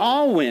 we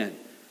all win.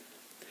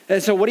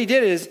 And so what he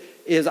did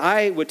is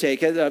I would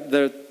take it,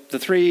 the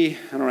three,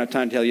 I don't have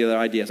time to tell you the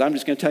ideas. I'm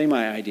just going to tell you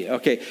my idea.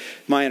 Okay,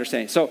 my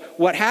understanding. So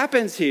what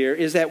happens here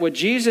is that what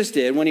Jesus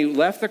did when he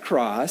left the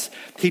cross,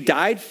 he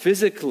died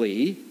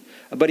physically,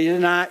 but he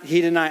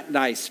did not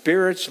die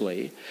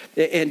spiritually.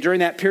 And during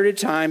that period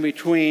of time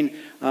between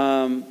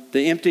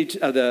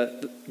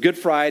the Good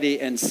Friday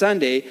and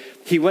Sunday,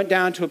 he went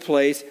down to a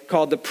place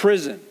called the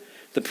prison.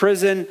 The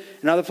prison,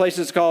 in other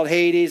places called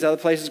Hades, other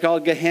places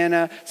called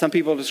Gehenna. Some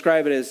people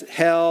describe it as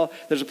hell.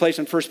 There's a place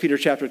in 1 Peter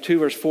chapter 2,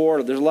 verse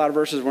 4. There's a lot of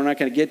verses we're not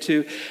going to get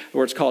to,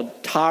 where it's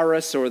called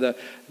Taurus, or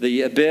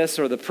the abyss,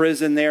 or the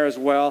prison there as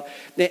well.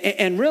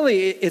 And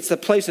really, it's a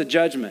place of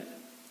judgment.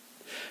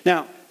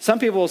 Now, some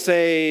people will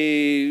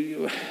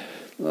say,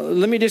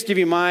 let me just give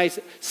you my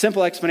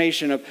simple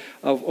explanation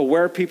of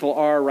where people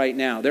are right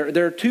now.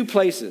 There are two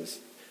places.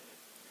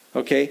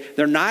 Okay,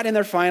 they're not in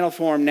their final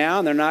form now,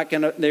 and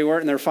they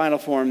weren't in their final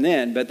form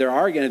then, but they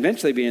are going to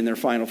eventually be in their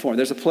final form.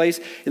 There's a place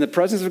in the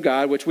presence of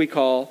God, which we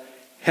call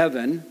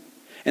heaven,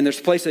 and there's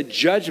a place of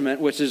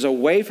judgment, which is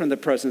away from the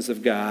presence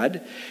of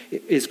God,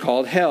 is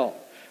called hell.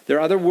 There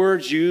are other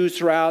words used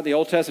throughout the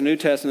Old Testament and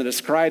New Testament that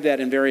describe that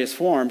in various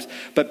forms,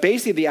 but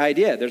basically the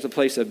idea, there's a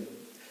place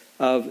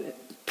of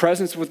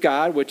presence with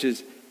God, which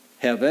is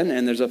heaven,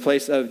 and there's a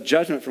place of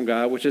judgment from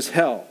God, which is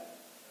hell.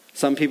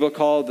 Some people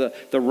call the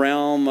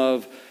realm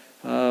of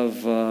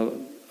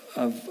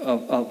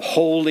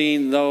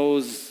holding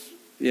those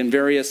in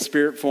various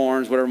spirit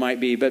forms, whatever it might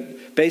be.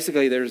 But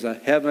basically, there's a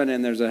heaven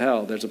and there's a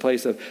hell. There's a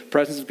place of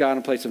presence of God and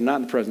a place of not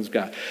in the presence of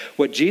God.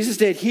 What Jesus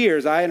did here,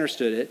 as I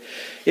understood it,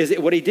 is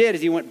that what he did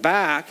is he went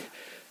back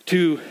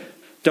to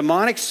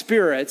demonic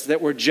spirits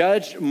that were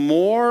judged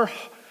more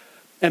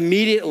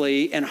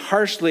immediately and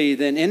harshly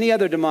than any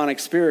other demonic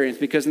experience,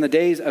 because in the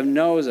days of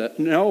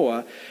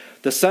Noah,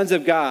 the sons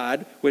of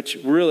God, which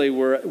really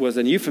was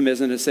a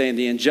euphemism to saying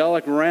the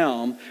angelic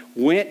realm,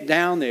 went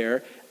down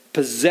there,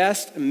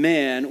 possessed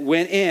men,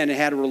 went in and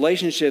had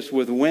relationships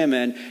with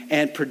women,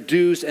 and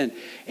produced an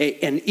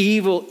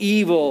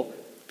evil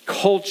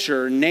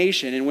culture,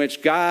 nation, in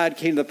which God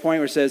came to the point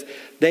where it says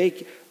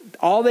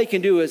all they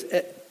can do is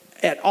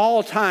at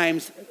all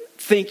times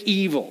think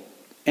evil.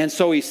 And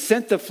so he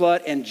sent the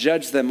flood and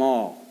judged them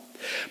all.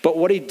 But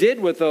what he did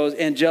with those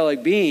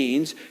angelic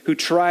beings who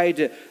tried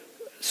to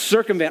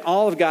circumvent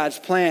all of God's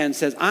plans,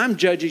 says, I'm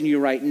judging you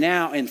right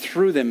now and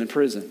threw them in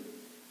prison,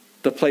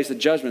 the place of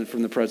judgment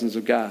from the presence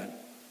of God.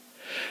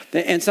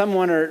 And some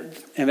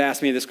have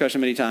asked me this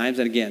question many times,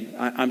 and again,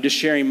 I'm just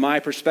sharing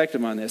my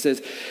perspective on this.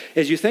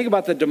 As you think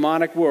about the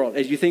demonic world,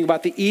 as you think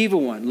about the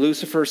evil one,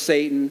 Lucifer,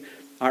 Satan,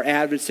 our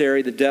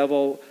adversary, the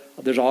devil,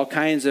 there's all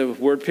kinds of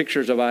word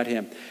pictures about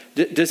him.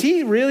 Does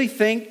he really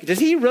think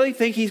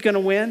he's going to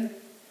win?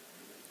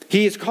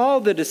 He is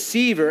called the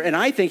deceiver, and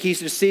I think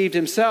he's deceived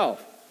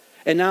himself.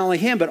 And not only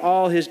him, but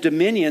all his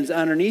dominions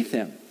underneath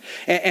him.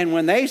 And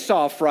when they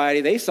saw Friday,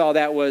 they saw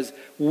that was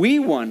we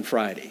won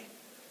Friday,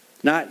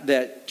 not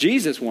that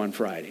Jesus won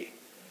Friday.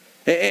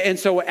 And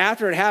so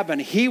after it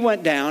happened, he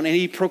went down and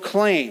he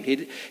proclaimed.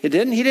 He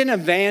didn't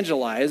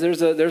evangelize.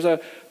 There's a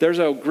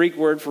Greek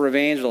word for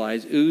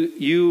evangelize,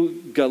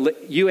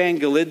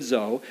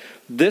 euangelizo.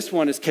 This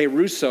one is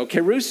kerusso.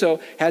 Kerusso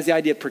has the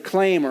idea of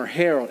proclaim or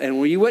herald. And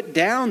when he went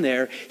down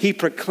there, he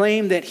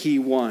proclaimed that he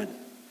won.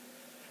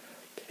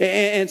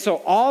 And so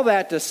all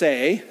that to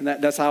say, and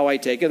that's how I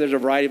take it. There's a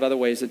variety of other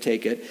ways to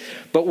take it.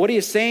 But what he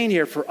is saying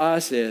here for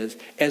us is,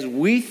 as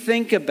we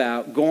think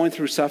about going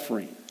through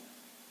suffering,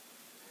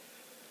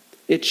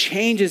 it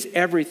changes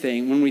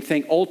everything when we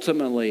think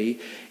ultimately,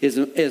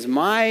 is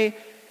my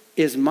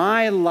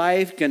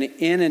life going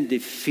to end in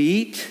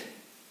defeat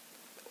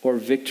or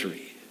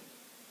victory?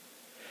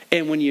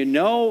 And when you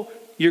know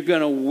you're going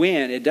to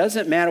win, it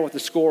doesn't matter what the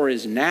score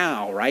is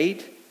now,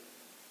 right?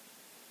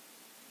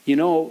 You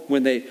know,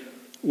 when the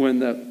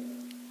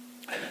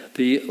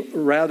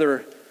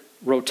rather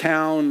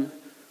rotund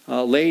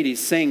lady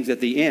sings at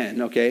the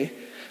end, okay,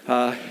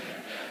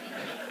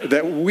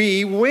 that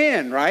we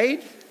win,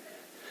 right?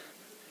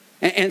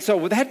 And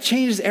so that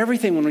changes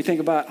everything when we think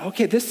about,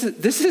 okay, this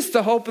is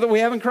the hope that we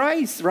have in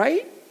Christ,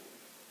 right?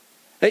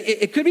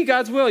 It could be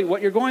God's will,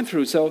 what you're going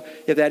through. So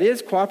if that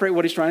is, cooperate with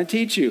what he's trying to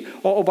teach you.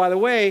 Oh, by the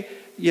way,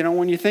 you know,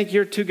 when you think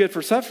you're too good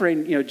for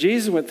suffering, you know,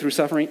 Jesus went through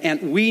suffering,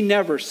 and we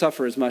never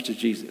suffer as much as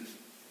Jesus.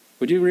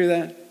 Would you agree with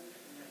that?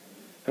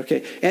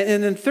 Okay.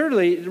 And then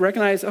thirdly,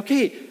 recognize,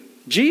 okay,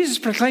 Jesus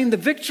proclaimed the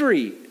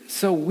victory,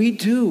 so we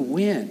do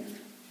win.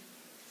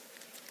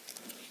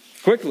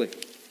 Quickly.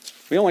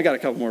 We only got a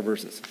couple more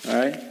verses, all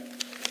right?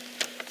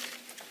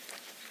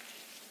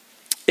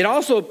 It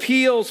also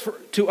appeals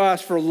to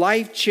us for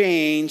life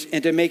change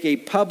and to make a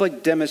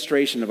public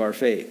demonstration of our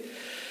faith.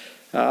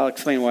 I'll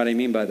explain what I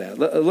mean by that.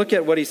 Look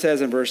at what he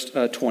says in verse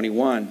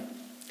 21.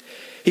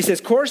 He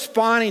says,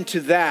 corresponding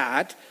to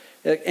that,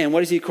 and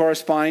what is he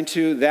corresponding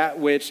to? That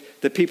which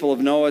the people of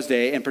Noah's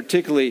day, and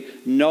particularly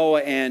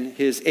Noah and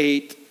his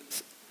 8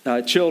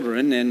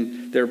 children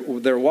and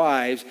their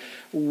wives.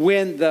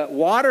 When the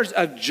waters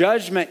of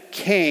judgment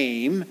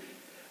came,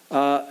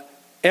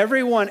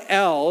 everyone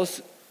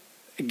else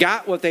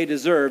got what they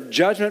deserved,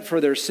 judgment for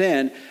their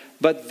sin,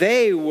 but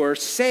they were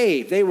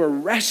saved. They were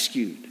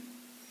rescued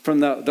from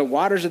the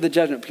waters of the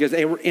judgment because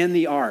they were in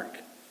the ark.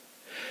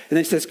 And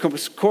then it says,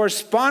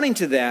 corresponding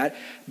to that,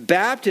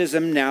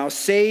 baptism now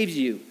saves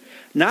you.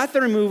 Not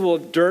the removal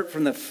of dirt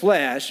from the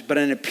flesh, but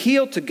an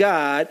appeal to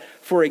God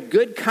for a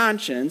good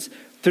conscience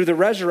through the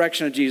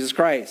resurrection of Jesus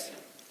Christ.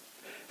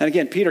 And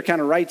again, Peter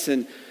kind of writes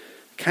in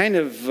kind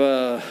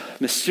of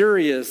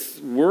mysterious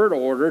word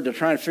order to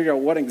try and figure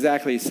out what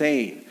exactly he's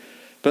saying.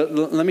 But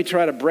let me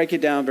try to break it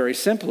down very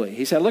simply.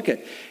 He said, look,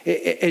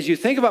 as you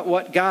think about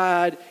what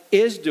God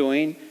is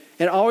doing,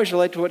 it always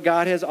relates to what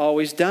God has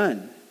always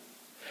done.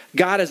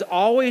 God has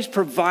always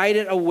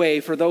provided a way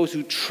for those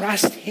who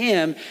trust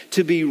him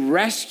to be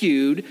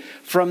rescued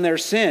from their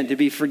sin, to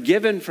be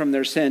forgiven from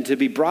their sin, to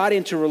be brought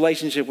into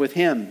relationship with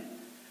him.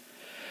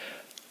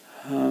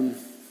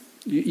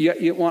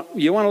 You want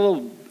a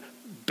little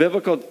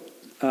biblical,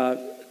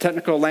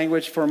 technical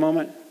language for a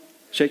moment?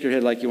 Shake your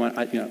head like you want.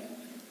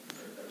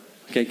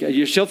 Okay,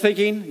 you're still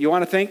thinking? You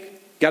want to think?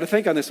 Got to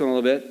think on this one a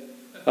little bit.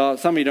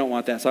 Some of you don't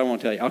want that, so I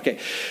won't tell you. Okay,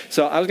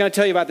 so I was going to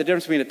tell you about the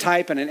difference between a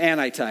type and an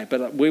antitype,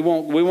 but we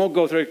won't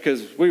go through it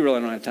because we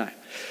really don't have time.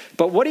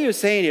 But what he was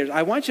saying here is,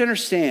 I want you to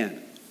understand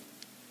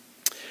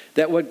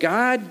that what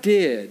God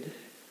did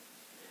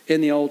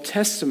in the Old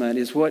Testament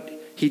is what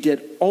he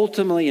did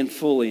ultimately and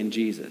fully in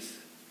Jesus.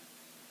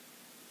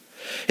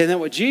 And then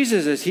what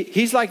Jesus is,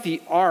 he's like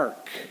the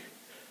ark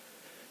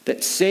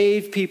that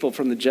saved people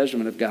from the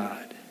judgment of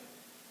God.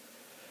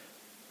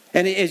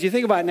 And as you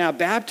think about it now,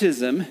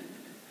 baptism,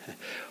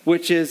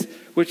 which is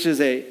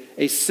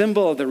a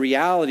symbol of the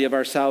reality of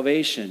our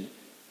salvation.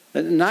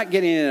 Not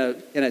getting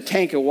in a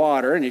tank of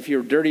water, and if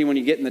you're dirty when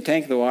you get in the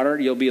tank of the water,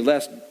 you'll be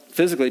less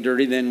physically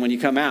dirty than when you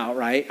come out,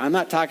 right? I'm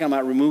not talking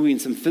about removing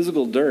some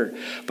physical dirt,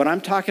 but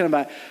I'm talking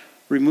about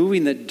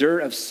removing the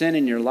dirt of sin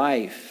in your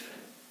life.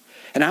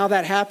 And how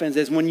that happens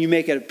is when you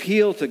make an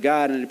appeal to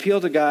God, and an appeal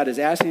to God is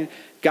asking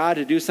God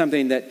to do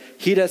something that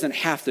he doesn't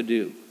have to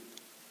do.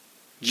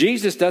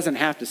 Jesus doesn't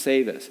have to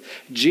save us.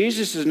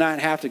 Jesus does not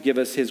have to give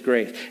us his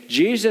grace.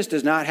 Jesus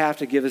does not have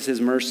to give us his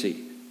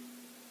mercy.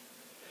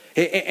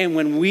 And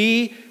when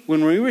we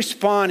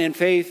respond in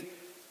faith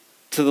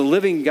to the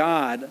living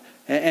God,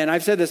 and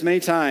I've said this many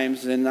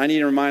times, and I need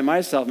to remind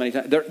myself many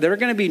times, there are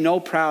going to be no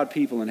proud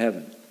people in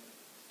heaven.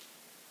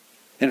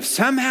 And if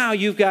somehow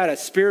you've got a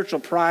spiritual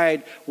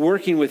pride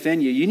working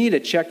within you, you need to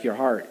check your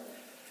heart.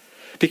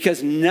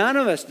 Because none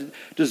of us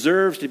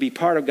deserves to be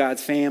part of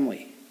God's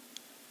family.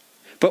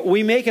 But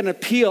we make an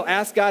appeal,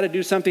 ask God to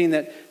do something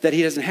that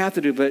he doesn't have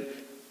to do, but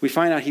we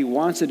find out he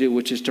wants to do,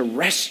 which is to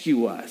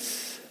rescue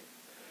us.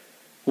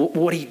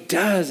 What he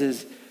does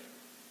is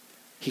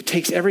he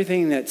takes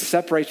everything that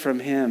separates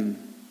from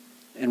him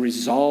and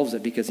resolves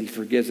it because he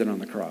forgives it on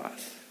the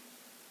cross.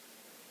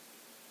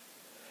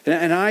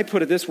 And I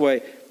put it this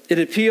way, it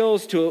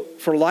appeals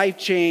for life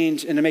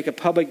change and to make a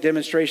public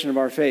demonstration of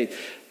our faith.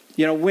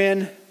 You know,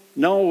 when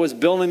Noah was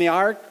building the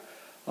ark,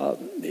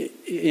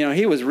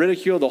 he was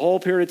ridiculed the whole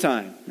period of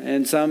time.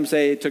 And some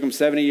say it took him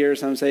 70 years.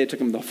 Some say it took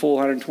him the full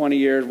 120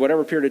 years.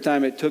 Whatever period of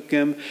time it took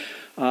him.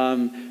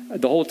 The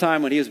whole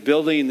time when he was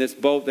building this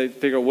boat, they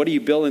figure, what are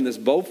you building this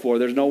boat for?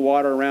 There's no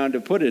water around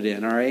to put it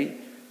in, all right?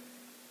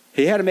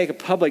 He had to make a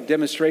public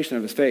demonstration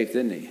of his faith,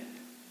 didn't he?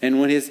 And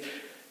when his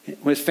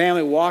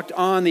family walked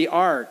on the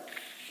ark,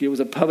 it was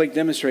a public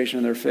demonstration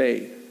of their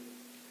faith.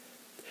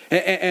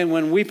 And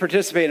when we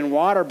participate in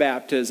water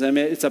baptism,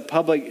 it's a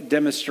public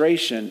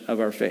demonstration of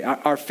our faith.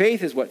 Our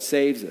faith is what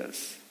saves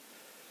us.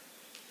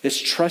 It's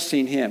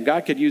trusting him.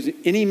 God could use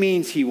any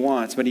means he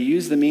wants, but he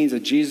used the means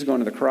of Jesus going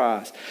to the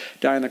cross,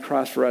 dying on the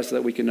cross for us so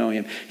that we can know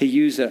him. He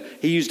used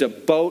a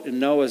boat in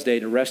Noah's day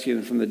to rescue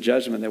them from the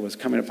judgment that was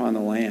coming upon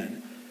the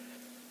land.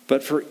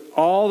 But for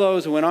all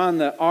those who went on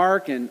the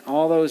ark and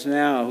all those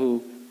now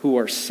who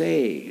are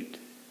saved,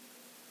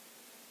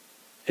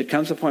 it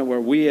comes to a point where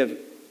we have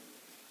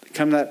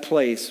come to that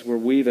place where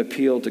we've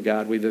appealed to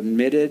God. We've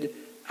admitted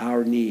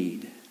our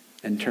need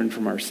and turned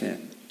from our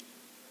sin.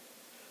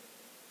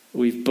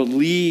 We've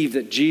believed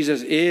that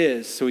Jesus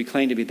is, so he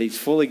claimed to be, that he's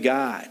fully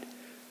God.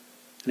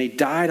 And he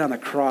died on the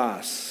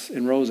cross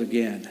and rose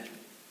again.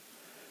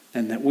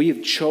 And that we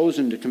have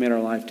chosen to commit our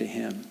life to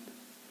him.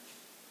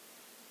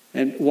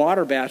 And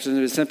water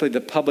baptism is simply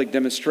the public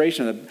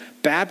demonstration.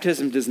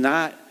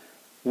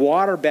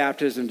 Water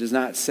baptism does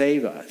not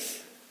save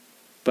us.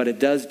 But it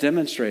does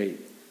demonstrate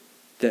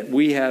that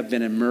we have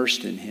been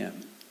immersed in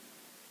him.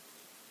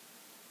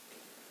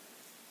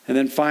 And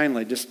then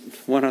finally, just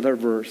one other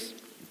verse.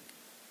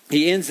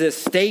 He ends this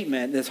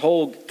statement, this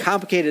whole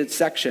complicated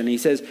section. He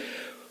says,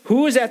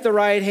 who is at the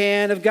right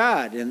hand of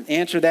God? And the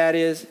answer to that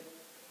is,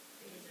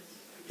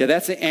 yeah,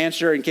 that's the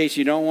answer in case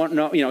you don't want to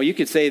know. You know, you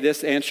could say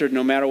this answer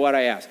no matter what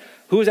I ask.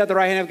 Who is at the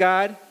right hand of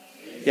God?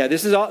 Yeah,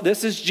 this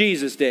is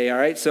Jesus' day, all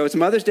right? So it's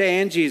Mother's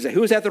Day and Jesus.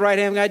 Who is at the right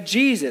hand of God?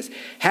 Jesus.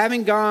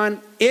 Having gone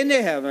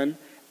into heaven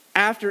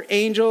after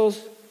angels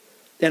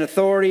and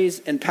authorities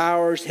and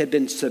powers had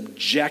been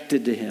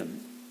subjected to him.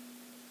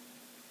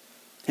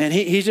 And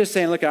he's just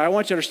saying, look, I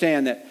want you to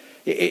understand that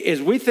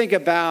as we think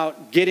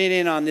about getting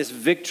in on this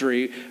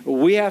victory,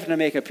 we have to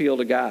make appeal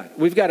to God.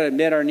 We've got to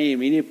admit our need.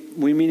 We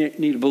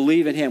need to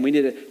believe in him. We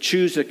need to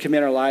choose to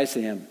commit our lives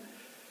to him.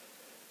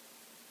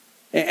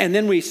 And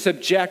then we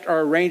subject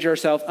or arrange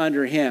ourselves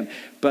under him.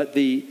 But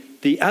the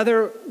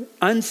other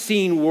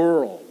unseen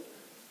world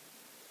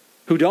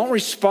who don't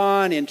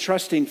respond in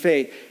trusting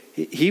faith,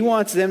 he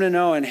wants them to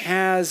know and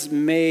has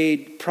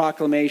made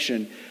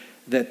proclamation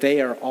that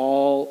they are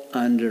all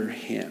under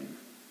him.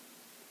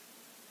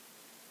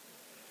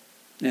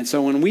 And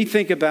so when we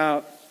think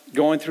about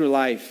going through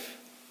life,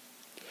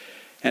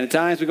 and at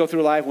times we go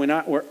through life, we're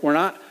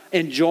not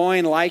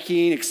enjoying,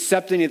 liking,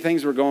 accepting the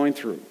things we're going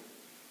through.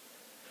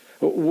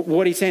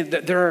 What he's saying,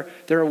 that there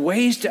are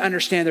ways to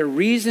understand, there are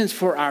reasons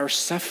for our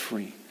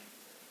suffering.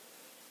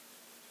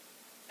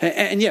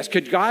 And yes,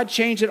 could God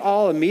change it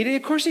all immediately?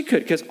 Of course he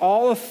could, because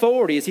all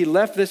authority, as he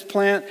left this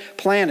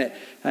planet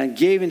and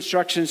gave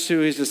instructions to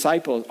his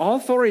disciples, all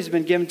authority has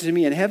been given to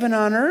me in heaven and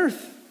on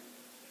earth.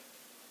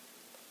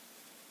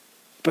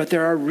 But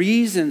there are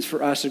reasons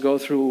for us to go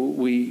through what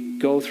we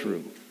go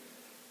through.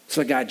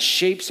 So God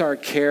shapes our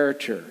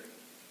character,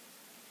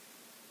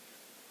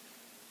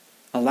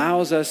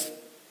 allows us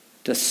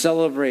to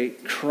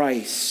celebrate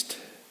Christ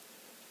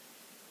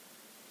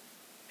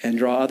and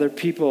draw other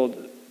people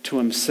to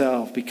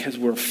himself because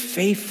we're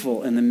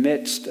faithful in the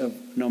midst of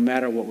no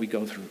matter what we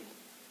go through.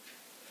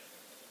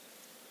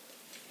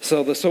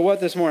 So what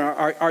this morning?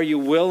 Are you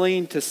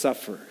willing to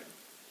suffer?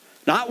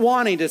 Not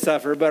wanting to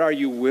suffer, but are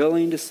you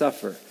willing to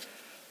suffer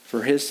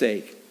for his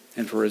sake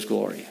and for his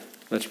glory?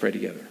 Let's pray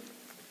together.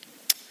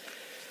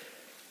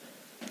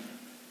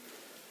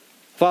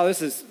 Father,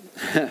 this is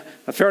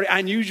a fairly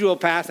unusual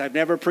passage. I've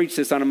never preached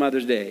this on a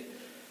Mother's Day.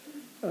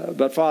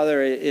 But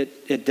Father,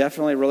 it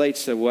definitely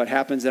relates to what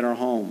happens in our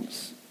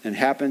homes and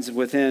happens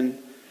within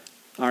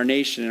our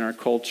nation and our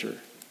culture.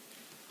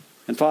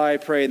 And Father, I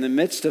pray in the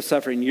midst of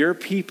suffering, your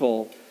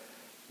people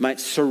might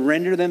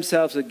surrender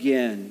themselves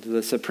again to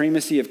the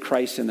supremacy of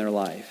Christ in their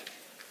life.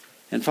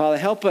 And Father,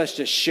 help us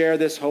to share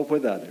this hope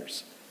with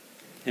others.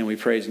 And we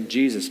praise in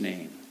Jesus'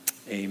 name.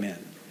 Amen.